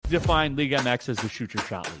define Liga MX as the shoot your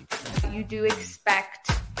shot league. You do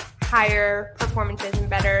expect higher performances and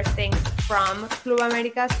better things from Club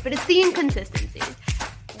Americas, but it's the inconsistencies.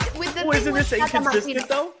 Isn't this inconsistent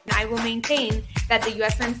though? I will maintain that the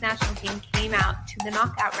U.S. men's national team came out to the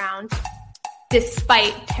knockout round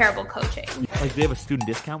despite terrible coaching. Like they have a student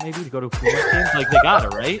discount maybe to go to Pumas games? Like they got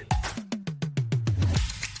it, right?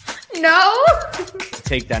 No. To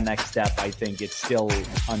take that next step, I think it's still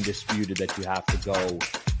undisputed that you have to go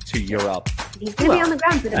to Europe. He's going to be on the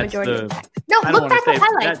ground for the majority of the time. No, look back at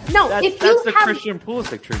highlights. That's the Christian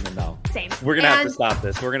Pulisic treatment, though. Same. We're going to have to stop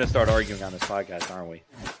this. We're going to start arguing on this podcast, aren't we?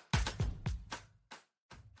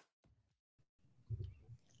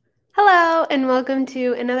 Hello, and welcome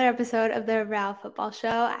to another episode of the Real Futbol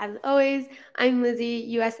Show. As always, I'm Lizzie,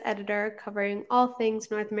 U.S. editor, covering all things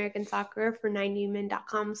North American soccer for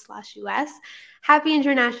 9newman.com/US. Happy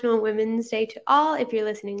International Women's Day to all if you're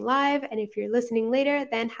listening live, and if you're listening later,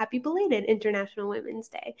 then happy belated International Women's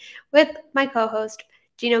Day with my co-host,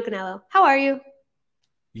 Gino Canello. How are you?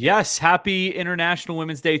 Yes, happy International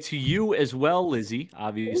Women's Day to you as well, Lizzie.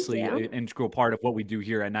 Obviously, an integral part of what we do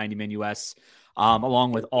here at 90min US.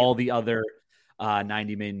 Along with all the other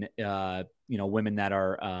 90min, women that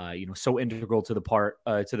are, so integral to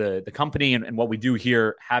the company and what we do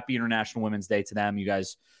here. Happy International Women's Day to them. You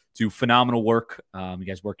guys do phenomenal work. You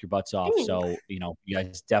guys work your butts off. So, you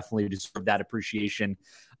guys definitely deserve that appreciation.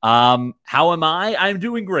 How am I? I'm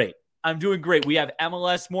doing great. We have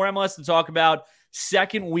more MLS to talk about.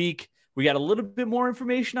 Second week, we got a little bit more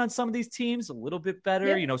information on some of these teams, a little bit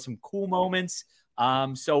better, some cool moments.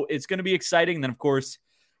 So it's going to be exciting. And then, of course,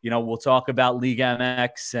 we'll talk about Liga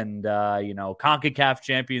MX and, CONCACAF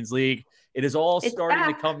Champions League. It is all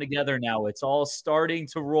starting to come together now. It's all starting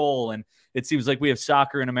to roll. And it seems like we have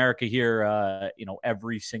soccer in America here,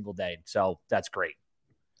 every single day. So that's great.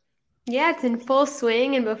 Yeah, it's in full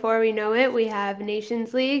swing. And before we know it, we have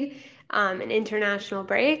Nations League and international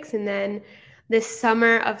breaks. And then this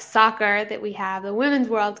summer of soccer that we have the Women's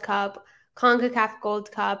World Cup, CONCACAF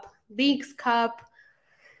Gold Cup, Leagues Cup,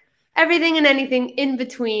 everything and anything in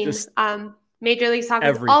between. Major League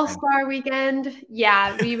Soccer's All-Star Weekend.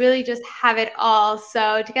 Yeah, we really just have it all.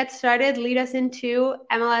 So to get started, lead us into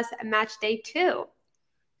MLS Match Day 2.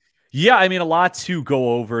 Yeah, a lot to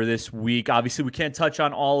go over this week. Obviously, we can't touch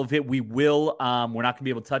on all of it. We will. We're not going to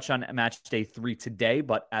be able to touch on Match Day 3 today,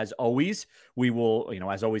 but as always, we will,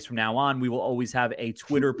 as always from now on, we will always have a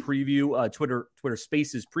Twitter preview, Twitter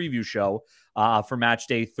Spaces preview show for Match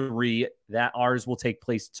Day 3. That ours will take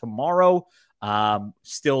place tomorrow.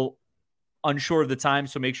 Still unsure of the time,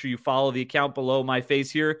 so make sure you follow the account below my face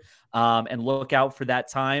here and look out for that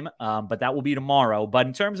time. But that will be tomorrow. But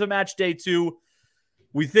in terms of Match Day 2,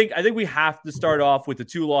 I think we have to start off with the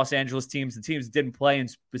two Los Angeles teams, the teams that didn't play, and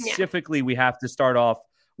specifically we have to start off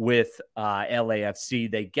with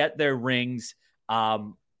LAFC. They get their rings.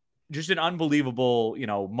 Just an unbelievable,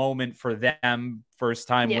 moment for them. First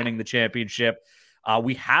time winning the championship.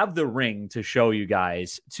 We have the ring to show you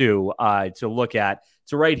guys to look at.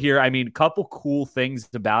 So right here, a couple cool things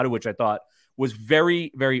about it, which I thought was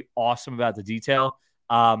very, very awesome about the detail.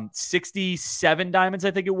 67 diamonds,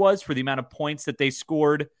 I think it was, for the amount of points that they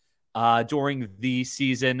scored during the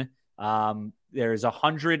season. There's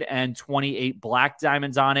 128 black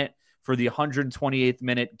diamonds on it for the 128th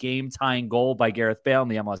minute game-tying goal by Gareth Bale in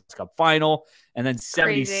the MLS Cup final. And then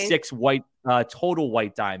 76 total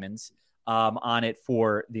white diamonds on it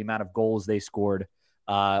for the amount of goals they scored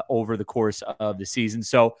over the course of the season.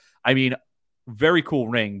 So, very cool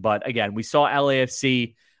ring. But again, we saw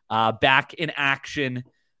LAFC back in action.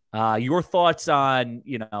 Your thoughts on,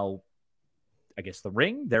 I guess the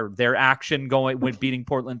ring, their action with beating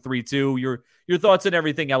Portland 3-2. Your thoughts on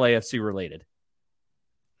everything LAFC related.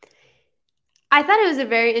 I thought it was a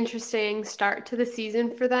very interesting start to the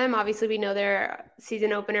season for them. Obviously, we know their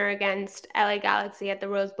season opener against LA Galaxy at the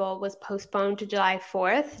Rose Bowl was postponed to July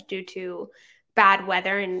 4th due to bad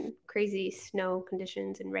weather and crazy snow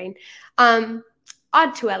conditions and rain.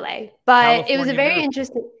 Odd to LA, but California, it was a very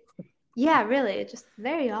interesting. Yeah, really. It's just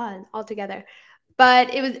very odd altogether.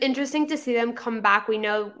 But it was interesting to see them come back. We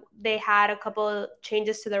know they had a couple of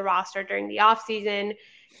changes to their roster during the offseason.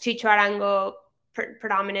 Chicho Arango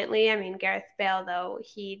predominantly. Gareth Bale, though,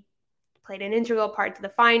 he played an integral part to the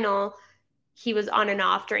final. He was on and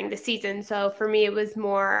off during the season. So for me, it was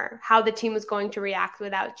more how the team was going to react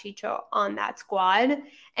without Chicho on that squad.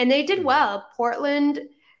 And they did well. Portland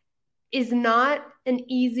is not an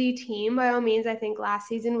easy team by all means. I think last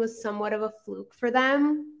season was somewhat of a fluke for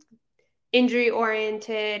them, injury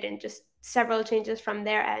oriented and just several changes from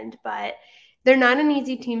their end. But they're not an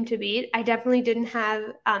easy team to beat. I definitely didn't have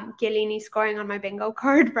Chiellini scoring on my bingo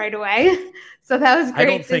card right away. So that was I great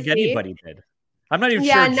don't to think see. anybody did. I'm not even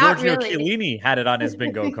Yeah, sure not Giorgio really. Chiellini had it on his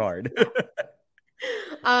bingo card.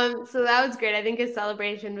 So that was great. I think his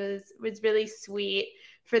celebration was really sweet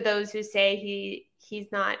for those who say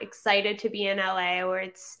he's not excited to be in LA or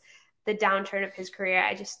it's the downturn of his career.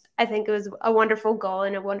 I think it was a wonderful goal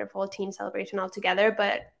and a wonderful team celebration altogether,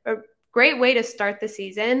 but a great way to start the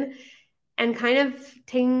season and kind of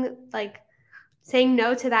saying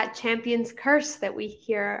no to that champion's curse that we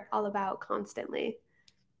hear all about constantly.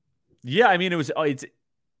 Yeah, I mean,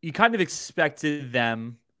 you kind of expected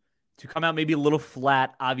them to come out maybe a little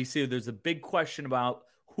flat. Obviously, there's a big question about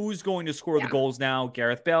who's going to score the goals now.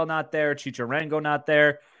 Gareth Bale not there, Chicharito not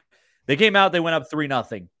there. They came out, they went up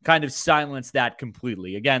 3-0, kind of silenced that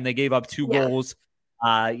completely. Again, they gave up 2 goals,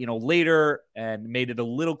 later and made it a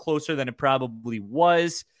little closer than it probably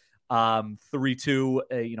was.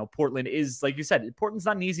 3-2. Portland is, like you said, Portland's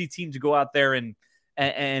not an easy team to go out there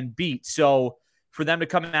and beat. So for them to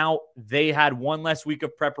come out, they had one less week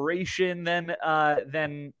of preparation than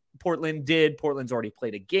Portland did. Portland's already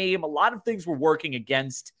played a game. A lot of things were working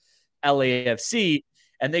against LAFC,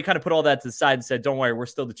 and they kind of put all that to the side and said, "Don't worry, we're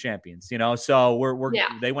still the champions." So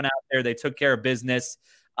they went out there, they took care of business.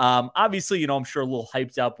 Obviously, I'm sure a little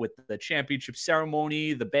hyped up with the championship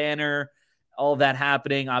ceremony, the banner, all of that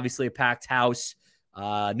happening. Obviously, a packed house.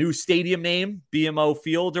 New stadium name, BMO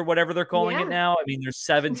Field or whatever they're calling it now. I mean, there's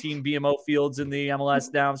 17 BMO Fields in the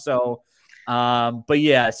MLS now. So,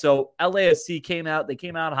 so LAFC came out. They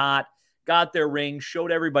came out hot, got their ring,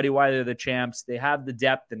 showed everybody why they're the champs. They have the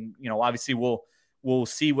depth, and obviously we'll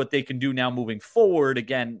see what they can do now moving forward.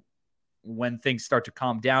 Again, when things start to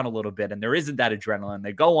calm down a little bit and there isn't that adrenaline,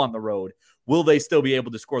 they go on the road. Will they still be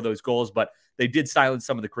able to score those goals? But they did silence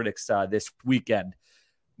some of the critics this weekend.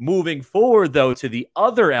 Moving forward, though, to the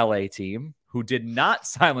other LA team who did not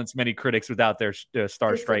silence many critics without their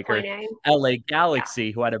star striker, LA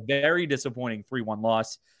Galaxy, who had a very disappointing 3-1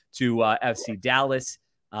 loss to FC Dallas.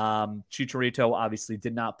 Chicharito obviously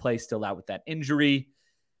did not play, still out with that injury.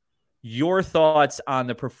 Your thoughts on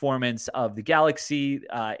the performance of the Galaxy?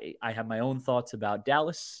 I have my own thoughts about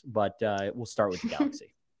Dallas, but we'll start with the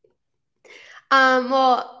Galaxy.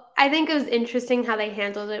 Well, I think it was interesting how they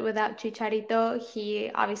handled it without Chicharito.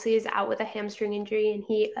 He obviously is out with a hamstring injury, and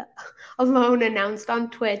he alone announced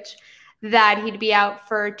on Twitch that he'd be out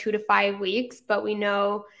for 2 to 5 weeks. But we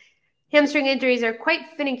know hamstring injuries are quite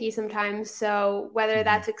finicky sometimes, so whether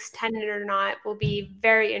that's extended or not will be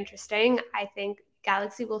very interesting. I think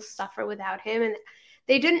Galaxy will suffer without him, and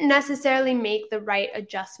they didn't necessarily make the right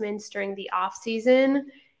adjustments during the offseason.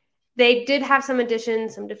 They did have some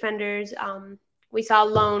additions, some defenders. We saw a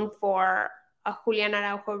loan for a Julian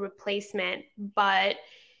Araujo replacement, but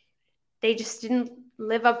they just didn't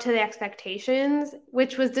live up to the expectations,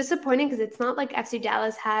 which was disappointing because it's not like FC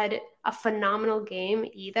Dallas had a phenomenal game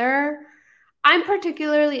either. I'm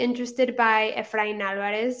particularly interested by Efrain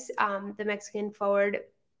Alvarez, the Mexican forward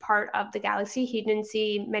part of the Galaxy. He didn't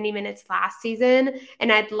see many minutes last season,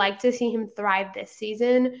 and I'd like to see him thrive this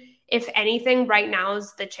season. If anything, right now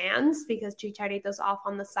is the chance because Chicharito's off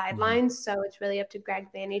on the sidelines. So it's really up to Greg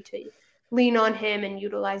Vanny to lean on him and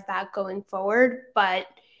utilize that going forward. But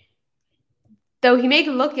though he may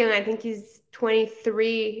look young, I think he's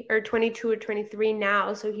 23 or 22 or 23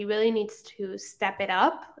 now. So he really needs to step it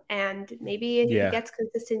up. And maybe if he gets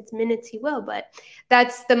consistent minutes, he will. But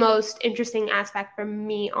that's the most interesting aspect for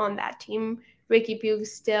me on that team. Ricky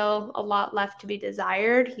Puig's still a lot left to be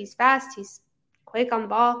desired. He's fast. He's quick on the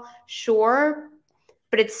ball, sure,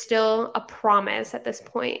 but it's still a promise at this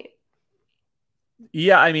point.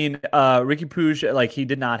 Yeah, I mean, Ricky Puig, he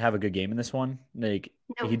did not have a good game in this one.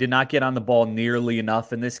 He did not get on the ball nearly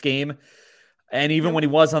enough in this game. And even when he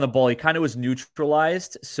was on the ball, he kind of was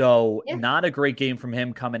neutralized. So not a great game from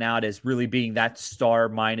him coming out as really being that star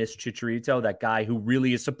minus Chicharito, that guy who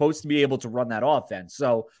really is supposed to be able to run that offense.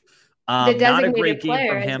 So the designated not a great player, game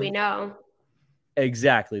from him. as we know.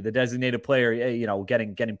 Exactly. The designated player,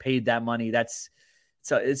 getting paid that money.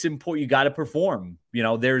 It's important. You got to perform.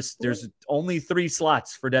 There's only 3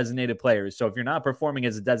 slots for designated players. So if you're not performing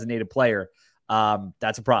as a designated player,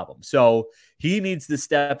 that's a problem. So he needs to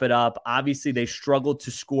step it up. Obviously, they struggled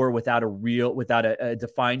to score without a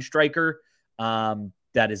defined striker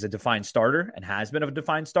that is a defined starter and has been a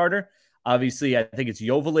defined starter. Obviously, I think it's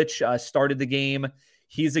Joveljic started the game.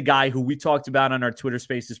 He's a guy who we talked about on our Twitter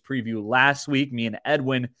Spaces preview last week, me and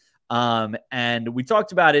Edwin. And we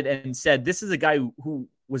talked about it and said, this is a guy who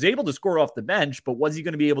was able to score off the bench, but was he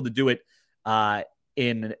going to be able to do it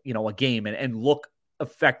in a game and look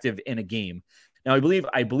effective in a game? Now,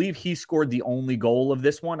 I believe he scored the only goal of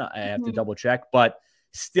this one. I have to double check, but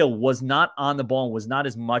still was not on the ball and was not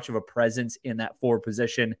as much of a presence in that forward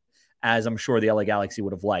position as I'm sure the LA Galaxy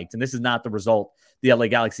would have liked. And this is not the result the LA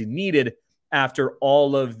Galaxy needed after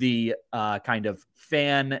all of the kind of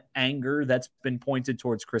fan anger that's been pointed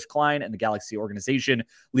towards Chris Klein and the Galaxy organization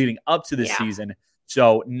leading up to this season.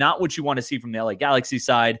 So not what you want to see from the LA Galaxy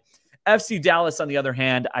side. FC Dallas, on the other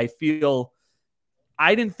hand, I thought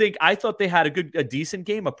they had a decent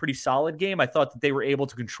game, a pretty solid game. I thought that they were able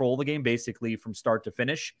to control the game basically from start to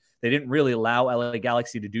finish. They didn't really allow LA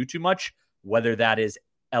Galaxy to do too much, whether that is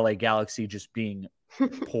LA Galaxy just being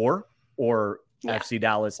poor or FC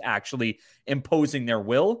Dallas actually imposing their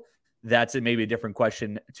will. That's maybe a different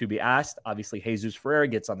question to be asked. Obviously, Jesus Ferreira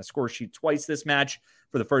gets on the score sheet twice this match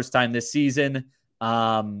for the first time this season.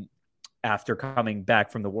 After coming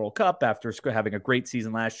back from the World Cup, after having a great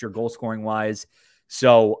season last year, goal scoring wise.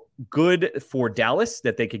 So good for Dallas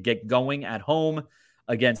that they could get going at home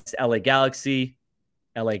against LA Galaxy.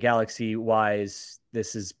 LA Galaxy wise,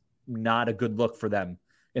 this is not a good look for them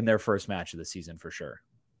in their first match of the season for sure.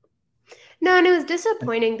 No, and it was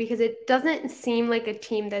disappointing because it doesn't seem like a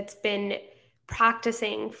team that's been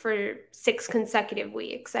practicing for 6 consecutive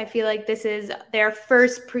weeks. I feel like this is their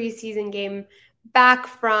first preseason game back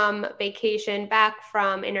from vacation, back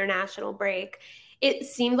from international break. It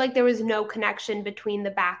seemed like there was no connection between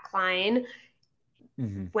the back line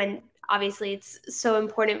when obviously it's so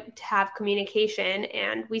important to have communication.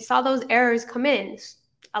 And we saw those errors come in,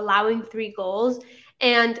 allowing 3 goals.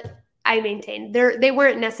 And I maintain they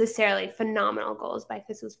weren't necessarily phenomenal goals by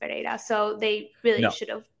Jesus Ferreira. So they really should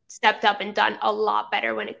have stepped up and done a lot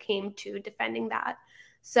better when it came to defending that.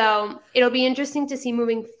 So it'll be interesting to see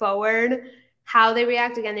moving forward how they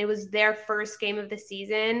react. Again, it was their first game of the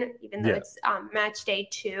season, even though it's match day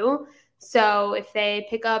 2. So if they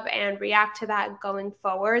pick up and react to that going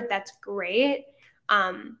forward, that's great.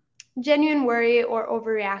 Genuine worry or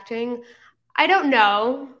overreacting, I don't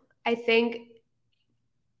know. I think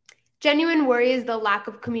genuine worry is the lack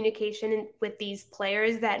of communication with these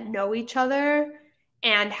players that know each other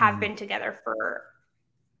and have been together for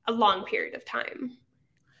a long period of time.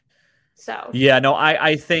 So yeah, no,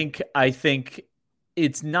 I think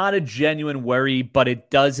it's not a genuine worry, but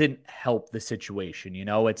it doesn't help the situation. You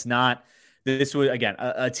know, it's not. This was again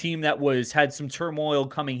a team that had some turmoil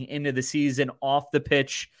coming into the season off the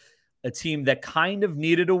pitch, a team that kind of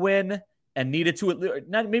needed a win and needed to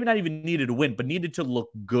maybe not even needed to win, but needed to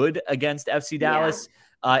look good against FC Dallas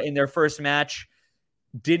in their first match.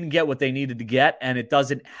 Didn't get what they needed to get, and it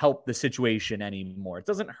doesn't help the situation anymore. It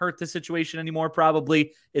doesn't hurt the situation anymore,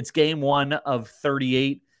 probably. It's game 1 of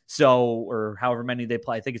 38, or however many they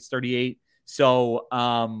play. I think it's 38. So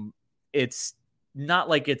it's not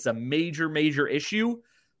like it's a major issue,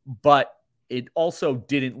 but it also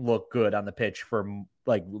didn't look good on the pitch for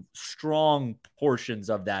like strong portions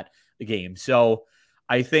of that game. So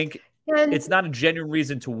I think it's not a genuine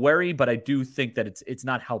reason to worry, but I do think that it's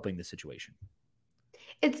not helping the situation.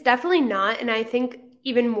 It's definitely not. And I think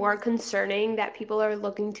even more concerning that people are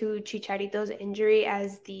looking to Chicharito's injury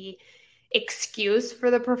as the excuse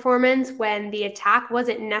for the performance when the attack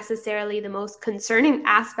wasn't necessarily the most concerning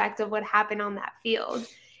aspect of what happened on that field.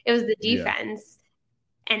 It was the defense.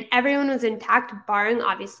 And everyone was intact, barring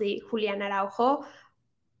obviously Julian Araujo.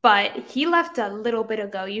 But he left a little bit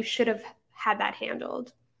ago. You should have had that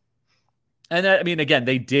handled. And I mean, again,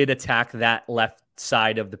 they did attack that left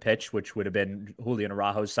side of the pitch, which would have been Julian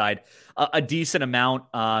Araujo's side, a decent amount.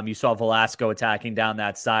 You saw Velasco attacking down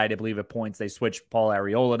that side. I believe at points they switched Paul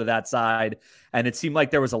Arriola to that side, and it seemed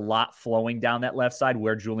like there was a lot flowing down that left side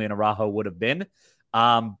where Julian Araujo would have been.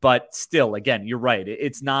 But still, again, you're right.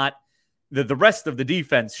 It's not the rest of the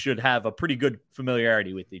defense should have a pretty good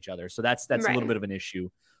familiarity with each other. So that's right. A little bit of an issue.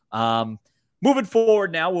 Moving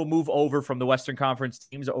forward now, we'll move over from the Western Conference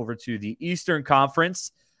teams over to the Eastern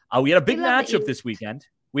Conference. We had a big matchup this weekend.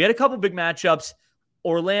 We had a couple big matchups.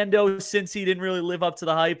 Orlando, since he didn't really live up to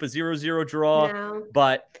the hype, a 0-0 draw.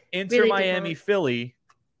 But Inter Miami Philly,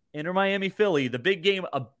 the big game,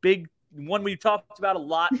 a big one we talked about a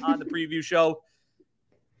lot on the preview show.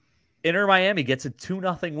 Inter Miami gets a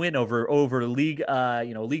 2-0 win over league,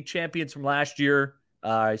 league champions from last year.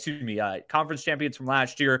 Conference champions from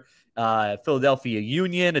last year. Philadelphia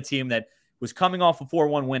Union, a team that was coming off a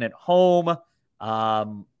 4-1 win at home.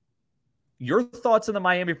 Your thoughts on the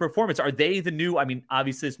Miami performance? Are they the new? I mean,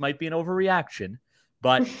 obviously this might be an overreaction,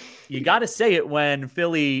 but you got to say it when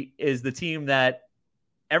Philly is the team that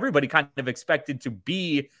everybody kind of expected to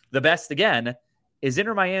be the best again. Is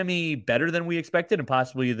Inter Miami better than we expected and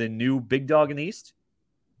possibly the new big dog in the East?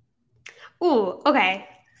 Ooh, okay.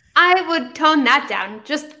 I would tone that down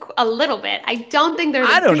just a little bit. I don't think they're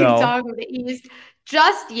I the don't big know. dog of the East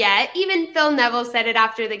just yet. Even Phil Neville said it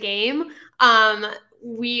after the game.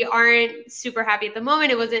 We aren't super happy at the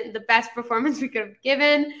moment. It wasn't the best performance we could have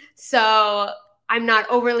given. So I'm not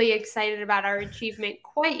overly excited about our achievement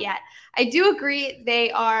quite yet. I do agree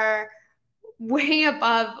they are way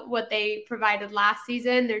above what they provided last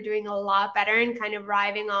season. They're doing a lot better and kind of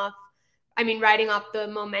riding off the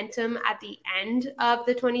momentum at the end of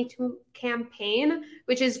the 22 campaign,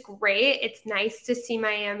 which is great. It's nice to see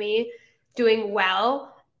Miami doing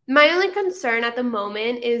well. My only concern at the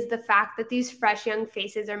moment is the fact that these fresh young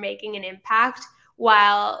faces are making an impact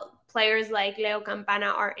while players like Leo Campana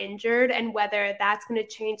are injured, and whether that's going to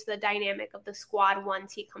change the dynamic of the squad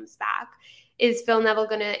once he comes back. Is Phil Neville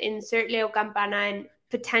going to insert Leo Campana and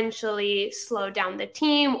potentially slow down the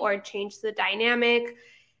team or change the dynamic?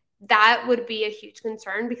 That would be a huge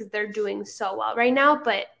concern because they're doing so well right now.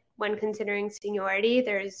 But when considering seniority,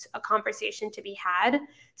 there's a conversation to be had,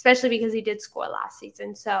 especially because he did score last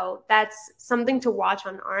season. So that's something to watch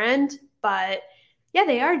on our end. But yeah,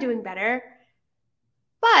 they are doing better.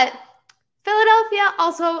 But Philadelphia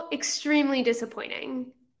also extremely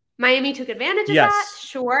disappointing. Miami took advantage of that,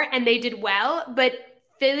 sure, and they did well. But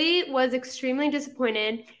Philly was extremely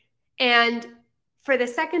disappointed. And for the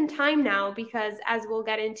second time now, because as we'll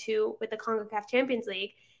get into with the CONCACAF Champions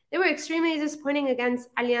League, they were extremely disappointing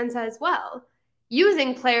against Alianza as well,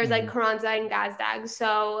 using players like Carranza and Gazdag.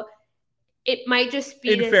 So it might just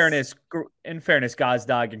be in fairness,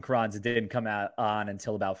 Gazdag and Carranza didn't come out on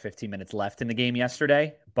until about 15 minutes left in the game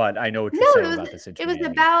yesterday. But I know what you're saying about this. It was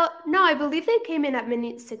I believe they came in at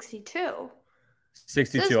minute 62.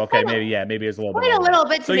 62, so okay, maybe it was a little bit more. A little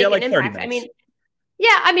bit to make like an 30 impact. minutes.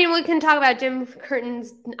 We can talk about Jim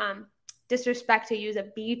Curtin's disrespect to use a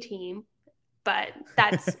B team, but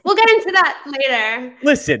we'll get into that later.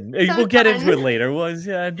 Listen, we'll get into it later.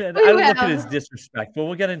 I don't look at his disrespect, but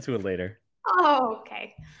we'll get into it later. Oh,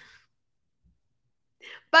 okay.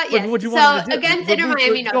 But yes, so against Inter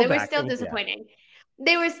Miami, they were still disappointing.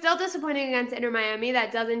 They were still disappointing against Inter Miami.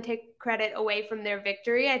 That doesn't take credit away from their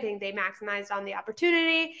victory. I think they maximized on the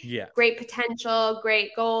opportunity. Yeah. Great potential, great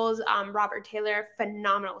goals. Robert Taylor,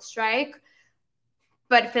 phenomenal strike.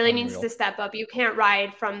 But Philly needs to step up. You can't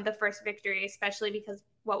ride from the first victory, especially because,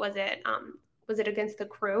 what was it? Was it against the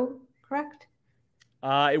Crew, correct?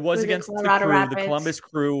 It was against the Crew. Rapids. The Columbus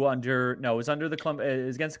Crew it was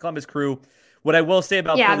against the Columbus Crew. What I will say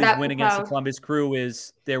about Philly's win against the Columbus Crew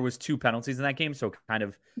is there was 2 penalties in that game, so kind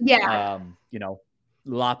of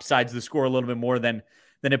lopsides the score a little bit more than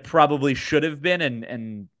it probably should have been,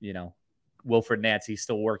 and Wilfred Nancy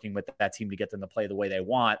still working with that team to get them to play the way they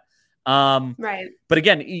want. Right. But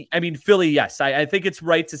again, I mean, Philly, yes, I think it's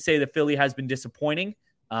right to say that Philly has been disappointing.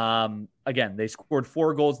 Again, they scored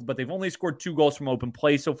 4 goals, but they've only scored 2 goals from open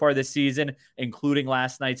play so far this season, including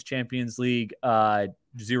last night's Champions League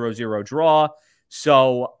 0-0 draw.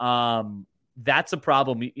 So that's a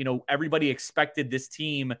problem. Everybody expected this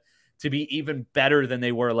team to be even better than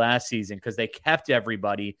they were last season because they kept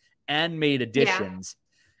everybody and made additions.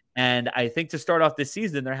 Yeah. And I think to start off this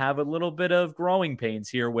season, they're having a little bit of growing pains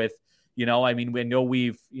here with, we know I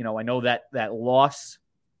know that loss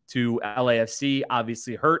to LAFC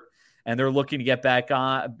obviously hurt, and they're looking to get back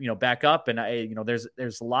on, back up. And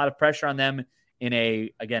there's a lot of pressure on them in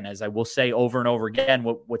again, as I will say over and over again,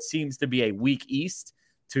 what seems to be a weak East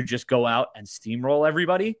to just go out and steamroll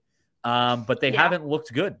everybody. But they haven't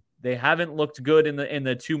looked good. They haven't looked good in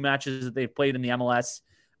the 2 matches that they've played in the MLS.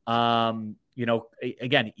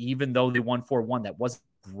 Again, even though they won 4-1, that was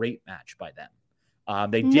a great match by them.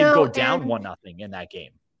 They did go down 1-0 in that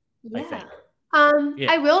game, I think.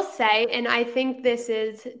 I will say, and I think this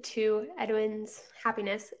is to Edwin's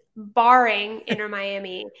happiness, barring Inter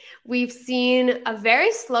Miami, we've seen a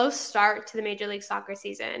very slow start to the Major League Soccer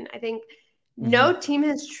season. I think no team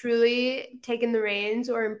has truly taken the reins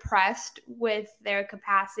or impressed with their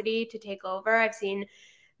capacity to take over. I've seen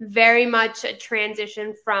very much a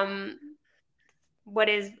transition from what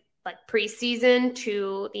is like preseason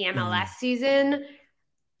to the MLS season.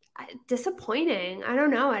 Disappointing. I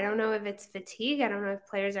don't know. I don't know if it's fatigue. I don't know if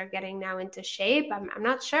players are getting now into shape. I'm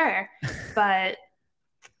not sure, but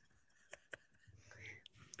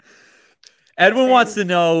Edwin wants to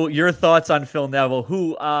know your thoughts on Phil Neville,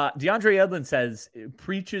 who DeAndre Edlin says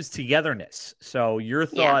preaches togetherness. So your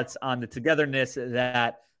thoughts on the togetherness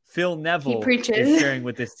that Phil Neville is sharing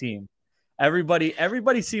with this team.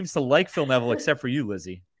 Everybody seems to like Phil Neville except for you,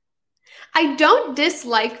 Lizzie. I don't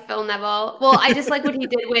dislike Phil Neville. Well, I dislike what he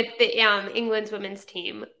did with the England's women's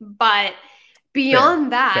team. But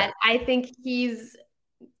beyond that, I think he's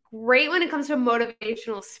great when it comes to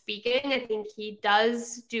motivational speaking. I think he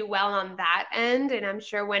does do well on that end. And I'm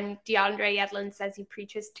sure when DeAndre Yedlin says he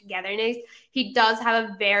preaches togetherness, he does have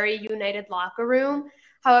a very united locker room.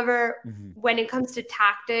 However, when it comes to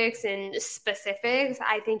tactics and specifics,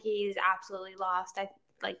 I think he's absolutely lost.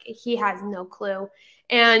 He has no clue.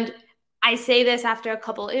 And I say this after a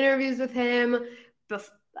couple interviews with him.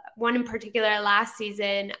 One in particular last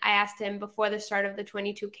season, I asked him before the start of the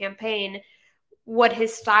 22 campaign what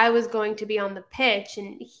his style was going to be on the pitch,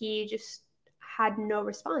 and he just had no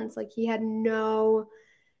response. Like, he had nothing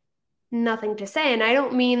to say. And I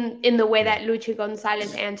don't mean in the way that Luchi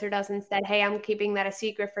Gonzalez answered us and said, hey, I'm keeping that a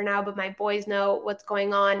secret for now, but my boys know what's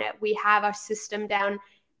going on. We have our system down.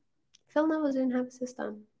 Phil Neville didn't have a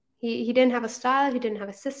system. He didn't have a style. He didn't have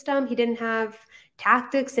a system. He didn't have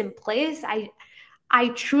tactics in place. I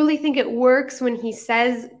truly think it works when he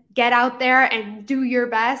says, get out there and do your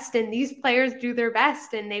best. And these players do their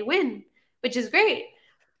best and they win, which is great.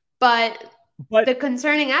 But the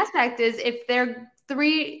concerning aspect is if they're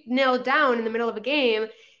 3-0 down in the middle of a game,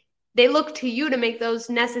 they look to you to make those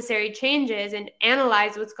necessary changes and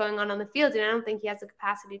analyze what's going on the field. And I don't think he has the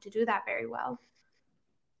capacity to do that very well.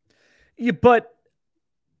 Yeah, but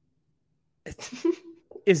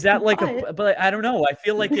is that but I don't know. I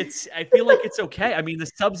feel like it's okay. I mean, the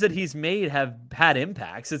subs that he's made have had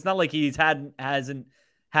impacts. It's not like hasn't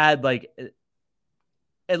had like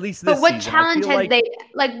at least this But what season. challenge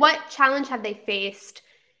what challenge have they faced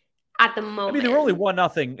at the moment? I mean, they were only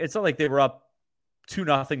 1-0. It's not like they were up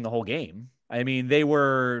 2-0 the whole game. I mean, they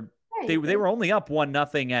were only up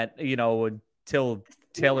 1-0 at, until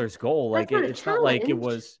Taylor's goal. Like it's not like it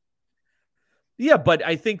was. Yeah, but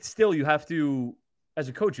I think still you have to, as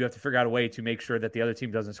a coach, you have to figure out a way to make sure that the other team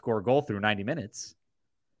doesn't score a goal through 90 minutes.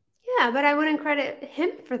 Yeah, but I wouldn't credit him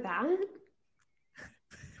for that.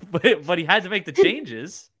 but he had to make the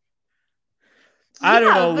changes. I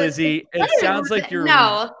don't know, Lizzie. It sounds like you're...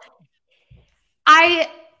 No.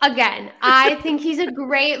 I think he's a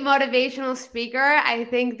great motivational speaker. I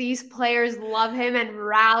think these players love him and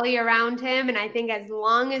rally around him. And I think as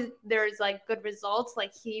long as there's good results,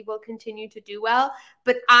 he will continue to do well.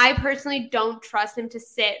 But I personally don't trust him to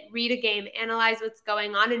sit, read a game, analyze what's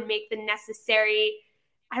going on, and make the necessary,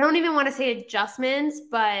 I don't even want to say adjustments,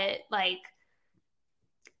 but I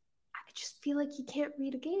just feel like he can't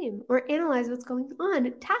read a game or analyze what's going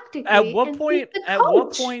on tactically.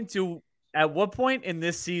 At what point in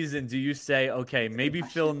this season do you say, okay, maybe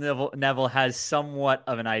Phil Neville has somewhat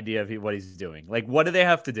of an idea of what he's doing? What do they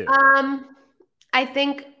have to do? I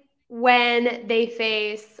think when they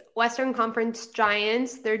face Western Conference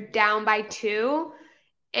giants, they're down by 2,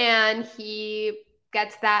 and he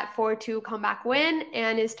gets that 4-2 comeback win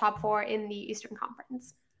and is top 4 in the Eastern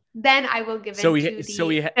Conference. Then I will give Phil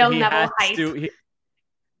Neville hype.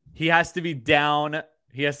 He has to be down.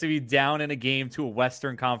 He has to be down in a game to a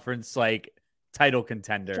Western Conference title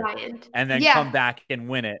contender, giant, and then come back and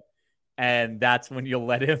win it. And that's when you'll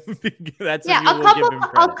let him. That's when you will give him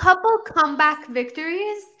credit. A couple comeback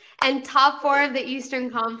victories and top 4 of the Eastern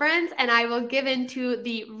Conference, and I will give into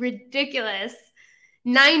the ridiculous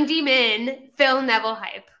 90-min Phil Neville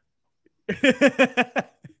hype.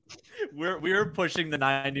 We're pushing the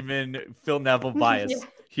 90-min Phil Neville bias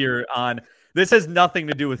here on. This has nothing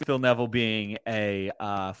to do with Phil Neville being a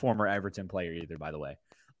former Everton player either, by the way.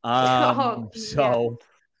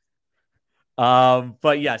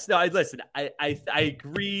 But yes, no. Listen, I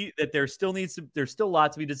agree that there's still a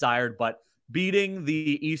lot to be desired, but beating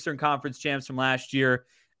the Eastern Conference champs from last year,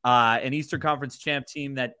 an Eastern Conference champ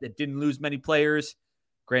team that didn't lose many players.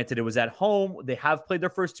 Granted, it was at home. They have played their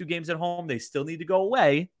first 2 games at home. They still need to go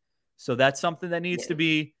away, so that's something that needs to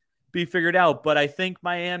be figured out. But I think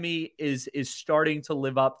Miami is starting to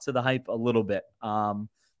live up to the hype a little bit.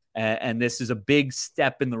 And this is a big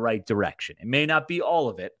step in the right direction. It may not be all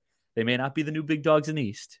of it. They may not be the new big dogs in the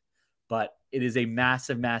East, but it is a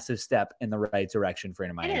massive, massive step in the right direction for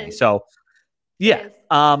Miami. So, yeah.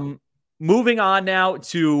 Moving on now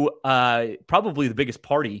to probably the biggest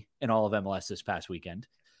party in all of MLS this past weekend.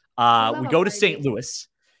 We go to St. Louis.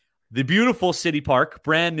 The beautiful City Park,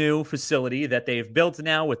 brand new facility that they've built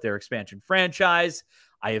now with their expansion franchise.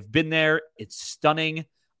 I have been there. It's stunning.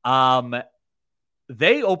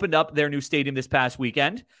 They opened up their new stadium this past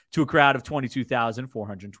weekend to a crowd of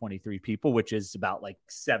 22,423 people, which is about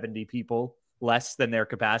 70 people less than their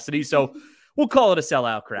capacity. So we'll call it a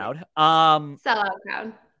sellout crowd. Sellout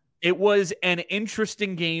crowd. It was an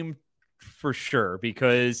interesting game for sure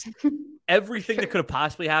because everything that could have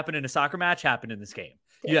possibly happened in a soccer match happened in this game.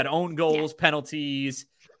 You had own goals, penalties,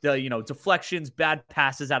 deflections, bad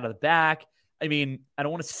passes out of the back. I mean, I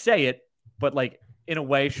don't want to say it, but in a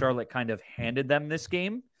way, Charlotte kind of handed them this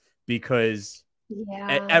game because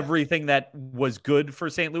Yeah. everything that was good for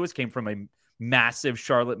St. Louis came from a massive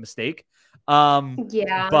Charlotte mistake.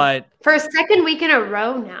 Yeah. But for a second week in a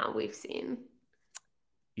row now, we've seen.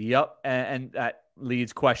 Yep. And that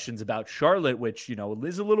leads questions about Charlotte, which,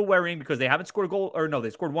 is a little worrying because they haven't scored a goal, or no, they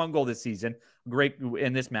scored one goal this season. Great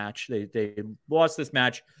in this match. They lost this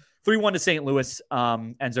match 3-1 to St. Louis.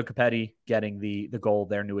 Enzo Capetti getting the goal,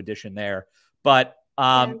 their new addition there. But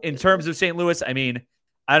in terms of St. Louis, I mean,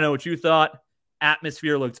 I don't know what you thought.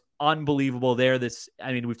 Atmosphere looked unbelievable there.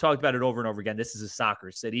 We've talked about it over and over again. This is a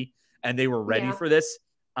soccer city, and they were ready for this.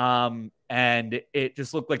 And it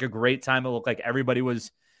just looked like a great time. It looked like everybody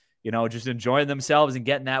was, just enjoying themselves and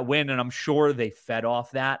getting that win. And I'm sure they fed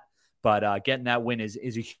off that. But getting that win is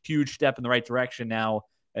a huge step in the right direction now,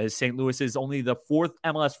 as St. Louis is only the 4th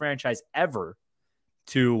MLS franchise ever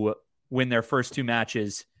to win their first 2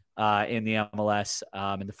 matches in the MLS,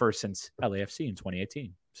 and the first since LAFC in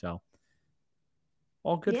 2018. So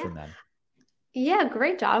all good from them. Yeah,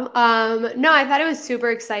 great job. No, I thought it was super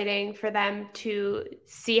exciting for them to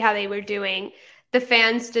see how they were doing. The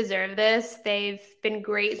fans deserve this. They've been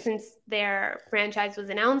great since their franchise was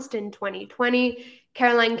announced in 2020.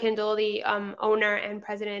 Caroline Kindle, the owner and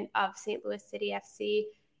president of St. Louis City FC,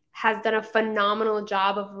 has done a phenomenal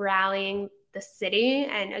job of rallying the city.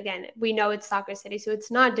 And again, we know it's soccer city, so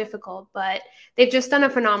it's not difficult, but they've just done a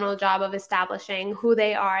phenomenal job of establishing who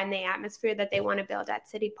they are and the atmosphere that they want to build at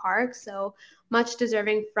City Park. So much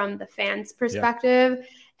deserving from the fans' perspective. Yeah.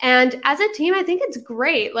 And as a team, I think it's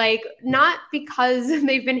great. Like, not because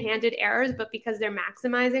they've been handed errors, but because they're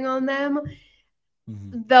maximizing on them.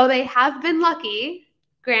 Mm-hmm. Though they have been lucky,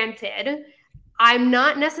 granted, I'm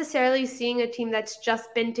not necessarily seeing a team that's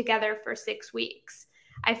just been together for 6 weeks.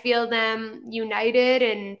 I feel them united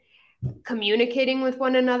and communicating with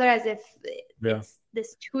one another as if it's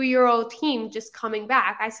this 2-year-old team just coming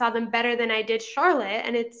back. I saw them better than I did Charlotte,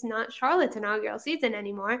 and it's not Charlotte's inaugural season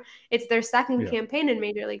anymore. It's their second campaign in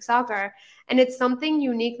Major League Soccer. And it's something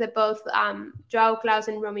unique that both Joao Klaus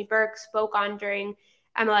and Romy Burke spoke on during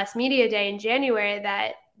MLS Media Day in January,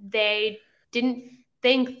 that they didn't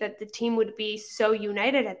think that the team would be so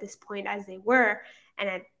united at this point as they were.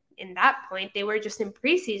 And in that point, they were just in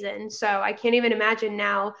preseason. So I can't even imagine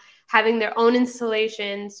now having their own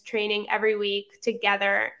installations, training every week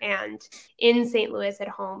together and in St. Louis at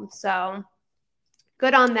home. So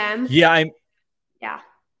good on them. Yeah.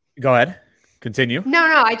 Go ahead. Continue.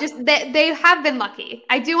 No. They have been lucky.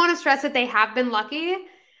 I do want to stress that they have been lucky,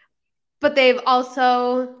 but they've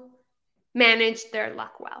also managed their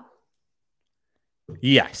luck well.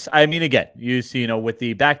 Yes. I mean, again, you see, with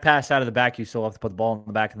the back pass out of the back, you still have to put the ball in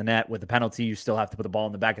the back of the net. With the penalty, you still have to put the ball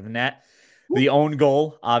in the back of the net. The own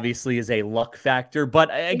goal, obviously, is a luck factor. But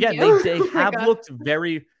again, they have looked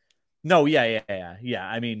very – no, yeah.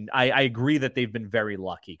 I mean, I agree that they've been very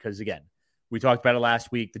lucky because, again, we talked about it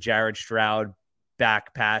last week, the Jared Stroud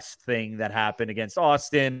back pass thing that happened against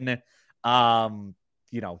Austin.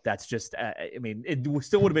 That's just it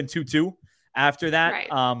still would have been 2-2 after that.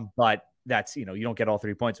 Right. But that's, you don't get all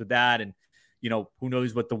 3 points with that. And, who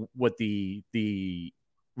knows what the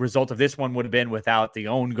result of this one would have been without the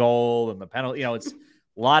own goal and the penalty. It's a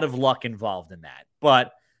lot of luck involved in that.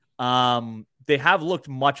 But they have looked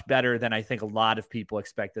much better than I think a lot of people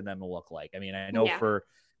expected them to look like. I mean, I know for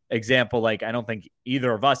example, like, I don't think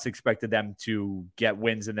either of us expected them to get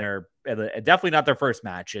wins in their definitely not their first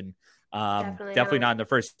match, and definitely not in their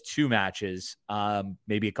first 2 matches.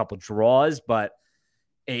 Maybe a couple draws, but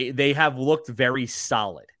they have looked very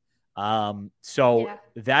solid.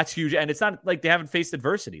 That's huge. And it's not like they haven't faced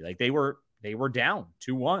adversity. Like, they were down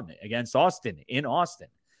 2-1 against Austin in Austin.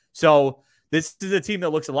 So this is a team that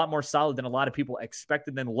looks a lot more solid than a lot of people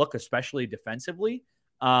expected them to look, especially defensively.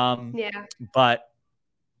 But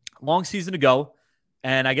long season to go.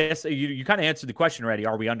 And I guess you kind of answered the question already.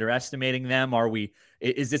 Are we underestimating them?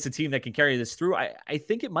 Is this a team that can carry this through? I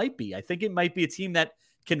think it might be. I think it might be a team that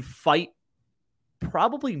can fight,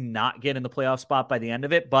 probably not get in the playoff spot by the end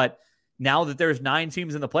of it. But now that there's 9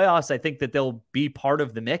 teams in the playoffs, I think that they'll be part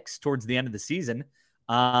of the mix towards the end of the season.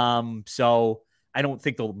 So I don't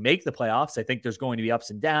think they'll make the playoffs. I think there's going to be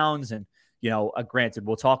ups and downs. And, granted,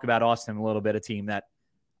 we'll talk about Austin a little bit, a team that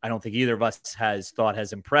I don't think either of us has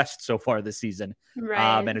impressed so far this season.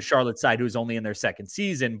 Right. And a Charlotte side who's only in their second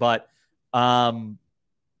season. But,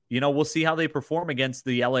 we'll see how they perform against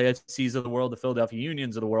the LAFCs of the world, the Philadelphia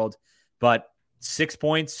Unions of the world. But 6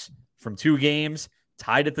 points from 2 games,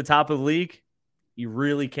 tied at the top of the league, you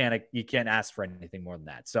really can't ask for anything more than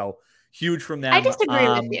that. So huge from them. I disagree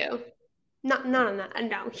with you. Not on that.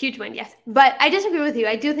 No, huge win, yes. But I disagree with you.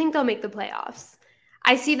 I do think they'll make the playoffs.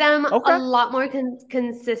 I see them a Okay. lot more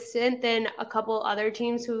consistent than a couple other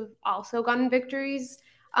teams who've also gotten victories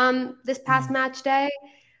this past match day.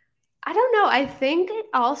 I don't know. I think it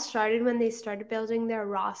all started when they started building their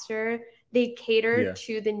roster. They catered Yeah.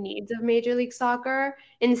 to the needs of Major League Soccer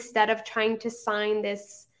instead of trying to sign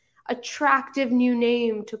this attractive new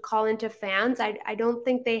name to call into fans. I don't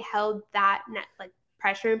think they held that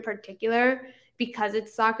pressure in particular because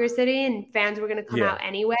it's Soccer City and fans were going to come Yeah. out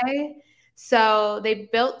anyway. So they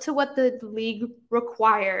built to what the league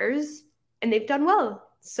requires, and they've done well.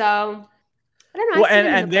 So I don't know. Well, I see them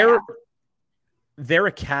in and the playoffs. their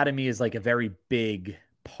academy is like a very big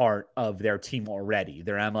part of their team already.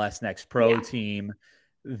 Their MLS Next Pro team,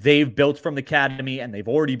 they've built from the academy, and they've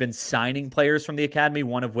already been signing players from the academy,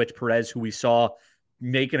 one of which Perez, who we saw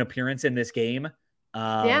make an appearance in this game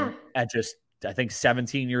at just, I think,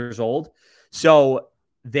 17 years old. So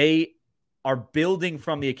they are building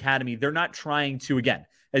from the academy. They're not trying to, again,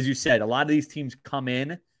 as you said, a lot of these teams come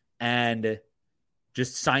in and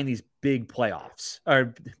just sign these big playoffs. I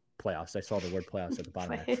saw the word playoffs at the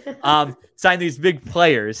bottom there. Sign these big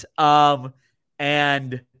players.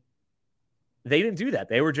 And they didn't do that.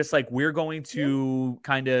 They were just like, we're going to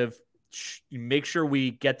kind of make sure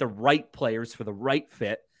we get the right players for the right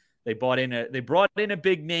fit. They brought in a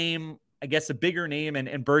big name, I guess a bigger name,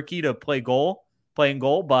 and Berkey to play in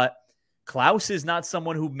goal. But Klaus is not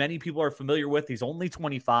someone who many people are familiar with. He's only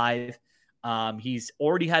 25. He's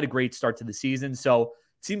already had a great start to the season. So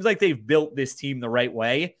it seems like they've built this team the right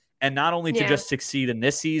way. And not only to just succeed in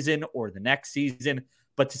this season or the next season,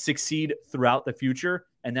 but to succeed throughout the future.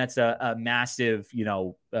 And that's a massive,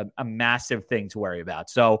 a massive thing to worry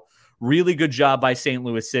about. So really good job by St.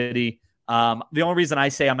 Louis City. The only reason I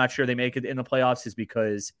say I'm not sure they make it in the playoffs is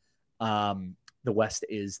because the West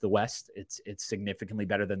is the West. It's significantly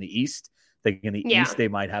better than the East. I think in the East, they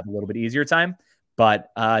might have a little bit easier time,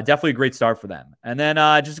 but definitely a great start for them. And then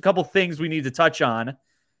just a couple things we need to touch on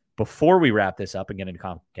before we wrap this up and get into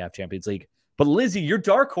CONCACAF Champions League. But Lizzie, your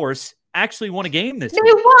dark horse actually won a game this week.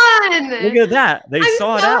 They won! Look at that. They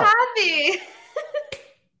saw it out. I'm so happy.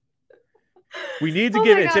 We need to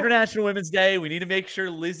it's International Women's Day. We need to make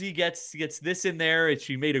sure Lizzie gets this in there.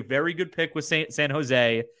 She made a very good pick with San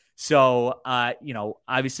Jose. So,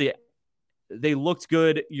 obviously they looked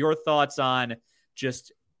good. Your thoughts on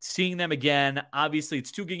just seeing them again? Obviously,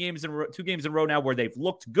 it's two games in a row now where they've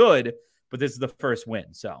looked good, but this is the first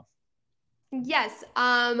win. So, yes,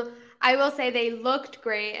 I will say they looked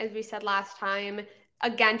great, as we said last time,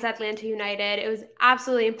 against Atlanta United. It was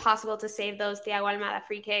absolutely impossible to save those Thiago Almada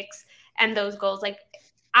free kicks and those goals,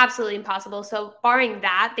 absolutely impossible. So barring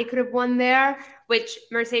that, they could have won there, which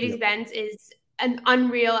Mercedes-Benz is an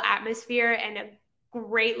unreal atmosphere and a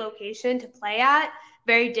great location to play at.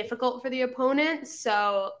 Very difficult for the opponent.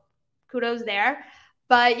 So kudos there.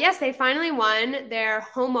 But yes, they finally won their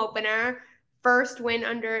home opener. First win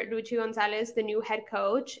under Luchi Gonzalez, the new head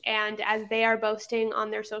coach. And as they are boasting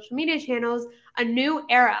on their social media channels, a new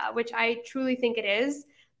era, which I truly think it is.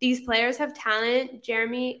 These players have talent.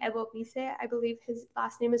 Jeremy Ebobisse, I believe his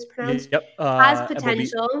last name is pronounced, has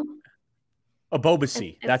potential.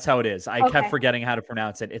 Ebobisse. That's how it is. I kept forgetting how to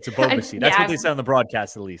pronounce it. It's Ebobisse. That's what they said on the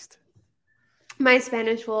broadcast, at least. My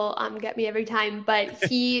Spanish will get me every time, but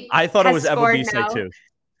he I thought it was Ebobisse too.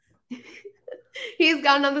 He's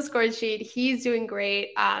gotten on the score sheet. He's doing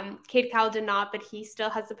great. Cade Cowell did not, but he still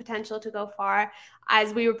has the potential to go far.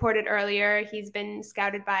 As we reported earlier, he's been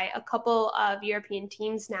scouted by a couple of European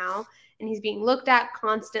teams now, and he's being looked at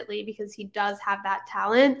constantly because he does have that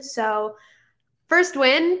talent. So first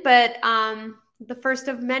win, but the first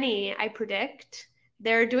of many, I predict.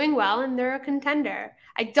 They're doing well, and they're a contender.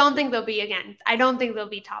 I don't think they'll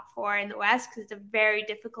be top 4 in the West because it's a very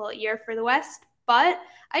difficult year for the West. But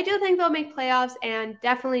I do think they'll make playoffs and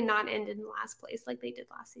definitely not end in last place like they did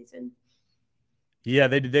last season. Yeah,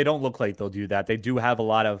 they don't look like they'll do that. They do have a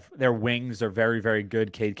lot of their wings are very, very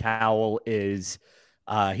good. Cade Cowell is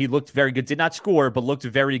he looked very good. Did not score, but looked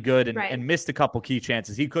very good and missed a couple key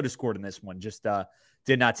chances. He could have scored in this one, just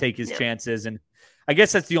did not take his chances. And I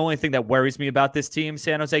guess that's the only thing that worries me about this team,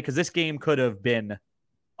 San Jose, because this game could have been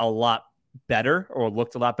a lot better or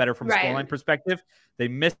looked a lot better from a scoreline perspective. They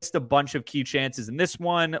missed a bunch of key chances in this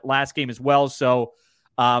one, last game as well. So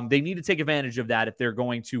they need to take advantage of that if they're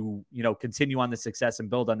going to, continue on the success and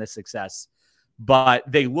build on this success. But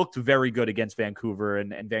they looked very good against Vancouver,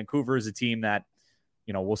 and Vancouver is a team that,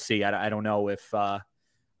 we'll see. I don't know if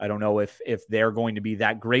they're going to be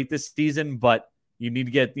that great this season, but you need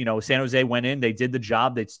to get, San Jose went in, they did the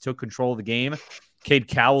job, they took control of the game. Cade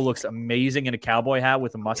Cowell looks amazing in a cowboy hat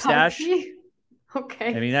with a mustache.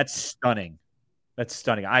 Okay. I mean, that's stunning. That's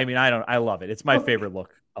stunning. I mean, I love it. It's my favorite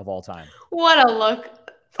look of all time. What a look.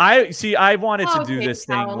 I wanted to do Okay, this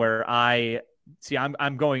thing where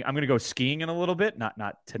I'm going to go skiing in a little bit,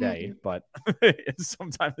 not today, but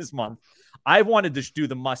sometime this month. I wanted to do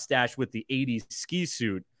the mustache with the 80s ski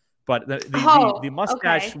suit, but the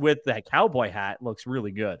mustache with the cowboy hat looks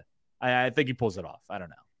really good. I think he pulls it off. I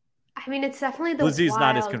don't know. I mean, it's definitely the Lizzie's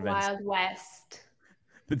not as Wild West.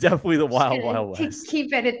 Definitely the Wild West.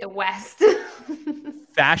 Keep it at the West.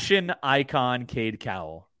 Fashion icon Cade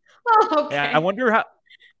Cowell. Oh, okay. I wonder how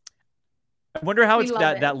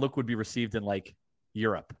that look would be received in like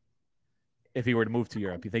Europe. If he were to move to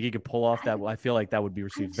Europe, you think he could pull off that? I feel like that would be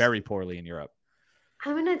received very poorly in Europe.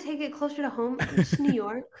 I'm gonna take it closer to home, just New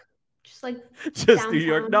York, just downtown. New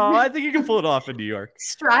York. No, I think you can pull it off in New York.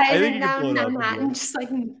 Striding down Manhattan, just like.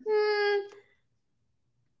 I'm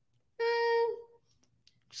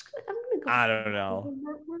gonna go. I don't know.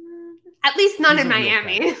 At least not in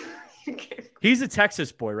Miami. He's a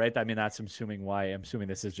Texas boy, right? I mean, that's I'm assuming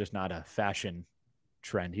this is just not a fashion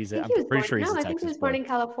trend. I'm pretty sure he's a Texas boy. I think he was born in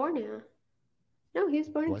California. No, he was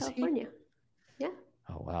born in California. Yeah.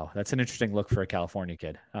 Oh wow, that's an interesting look for a California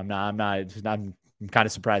kid. I'm kind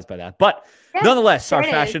of surprised by that, but nonetheless, our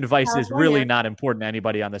fashion advice is really not important to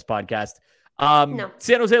anybody on this podcast. No.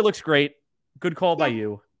 San Jose looks great. Good call by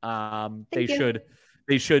you.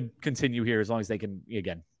 They should continue here as long as they can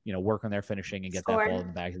again, work on their finishing and get that ball in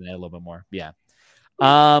the back of the net a little bit more. Yeah.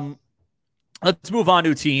 Let's move on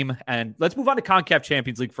to a team, and let's move on to CONCACAF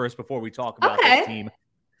Champions League first before we talk about this team.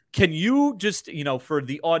 Can you just, for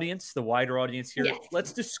the audience, the wider audience here,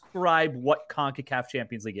 let's describe what CONCACAF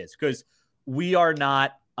Champions League is? Because we are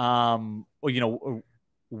not, in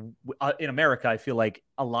America, I feel like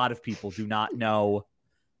a lot of people do not know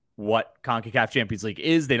what CONCACAF Champions League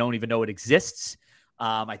is. They don't even know it exists.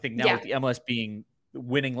 I think now with the MLS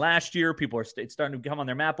winning last year, people are starting to come on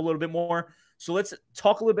their map a little bit more. So let's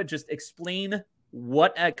talk a little bit, just explain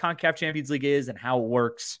what a CONCACAF Champions League is and how it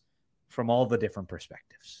works from all the different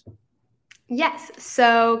perspectives. Yes.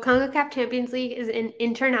 So CONCACAF Champions League is an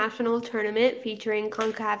international tournament featuring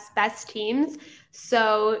CONCACAF's best teams.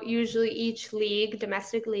 So usually each league,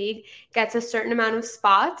 domestic league, gets a certain amount of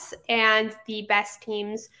spots, and the best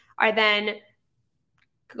teams are then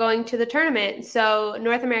going to the tournament. So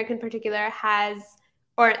North America in particular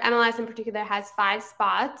MLS in particular has 5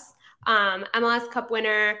 spots. MLS Cup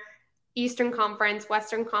winner, Eastern Conference,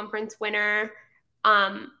 Western Conference winner.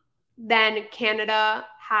 Then Canada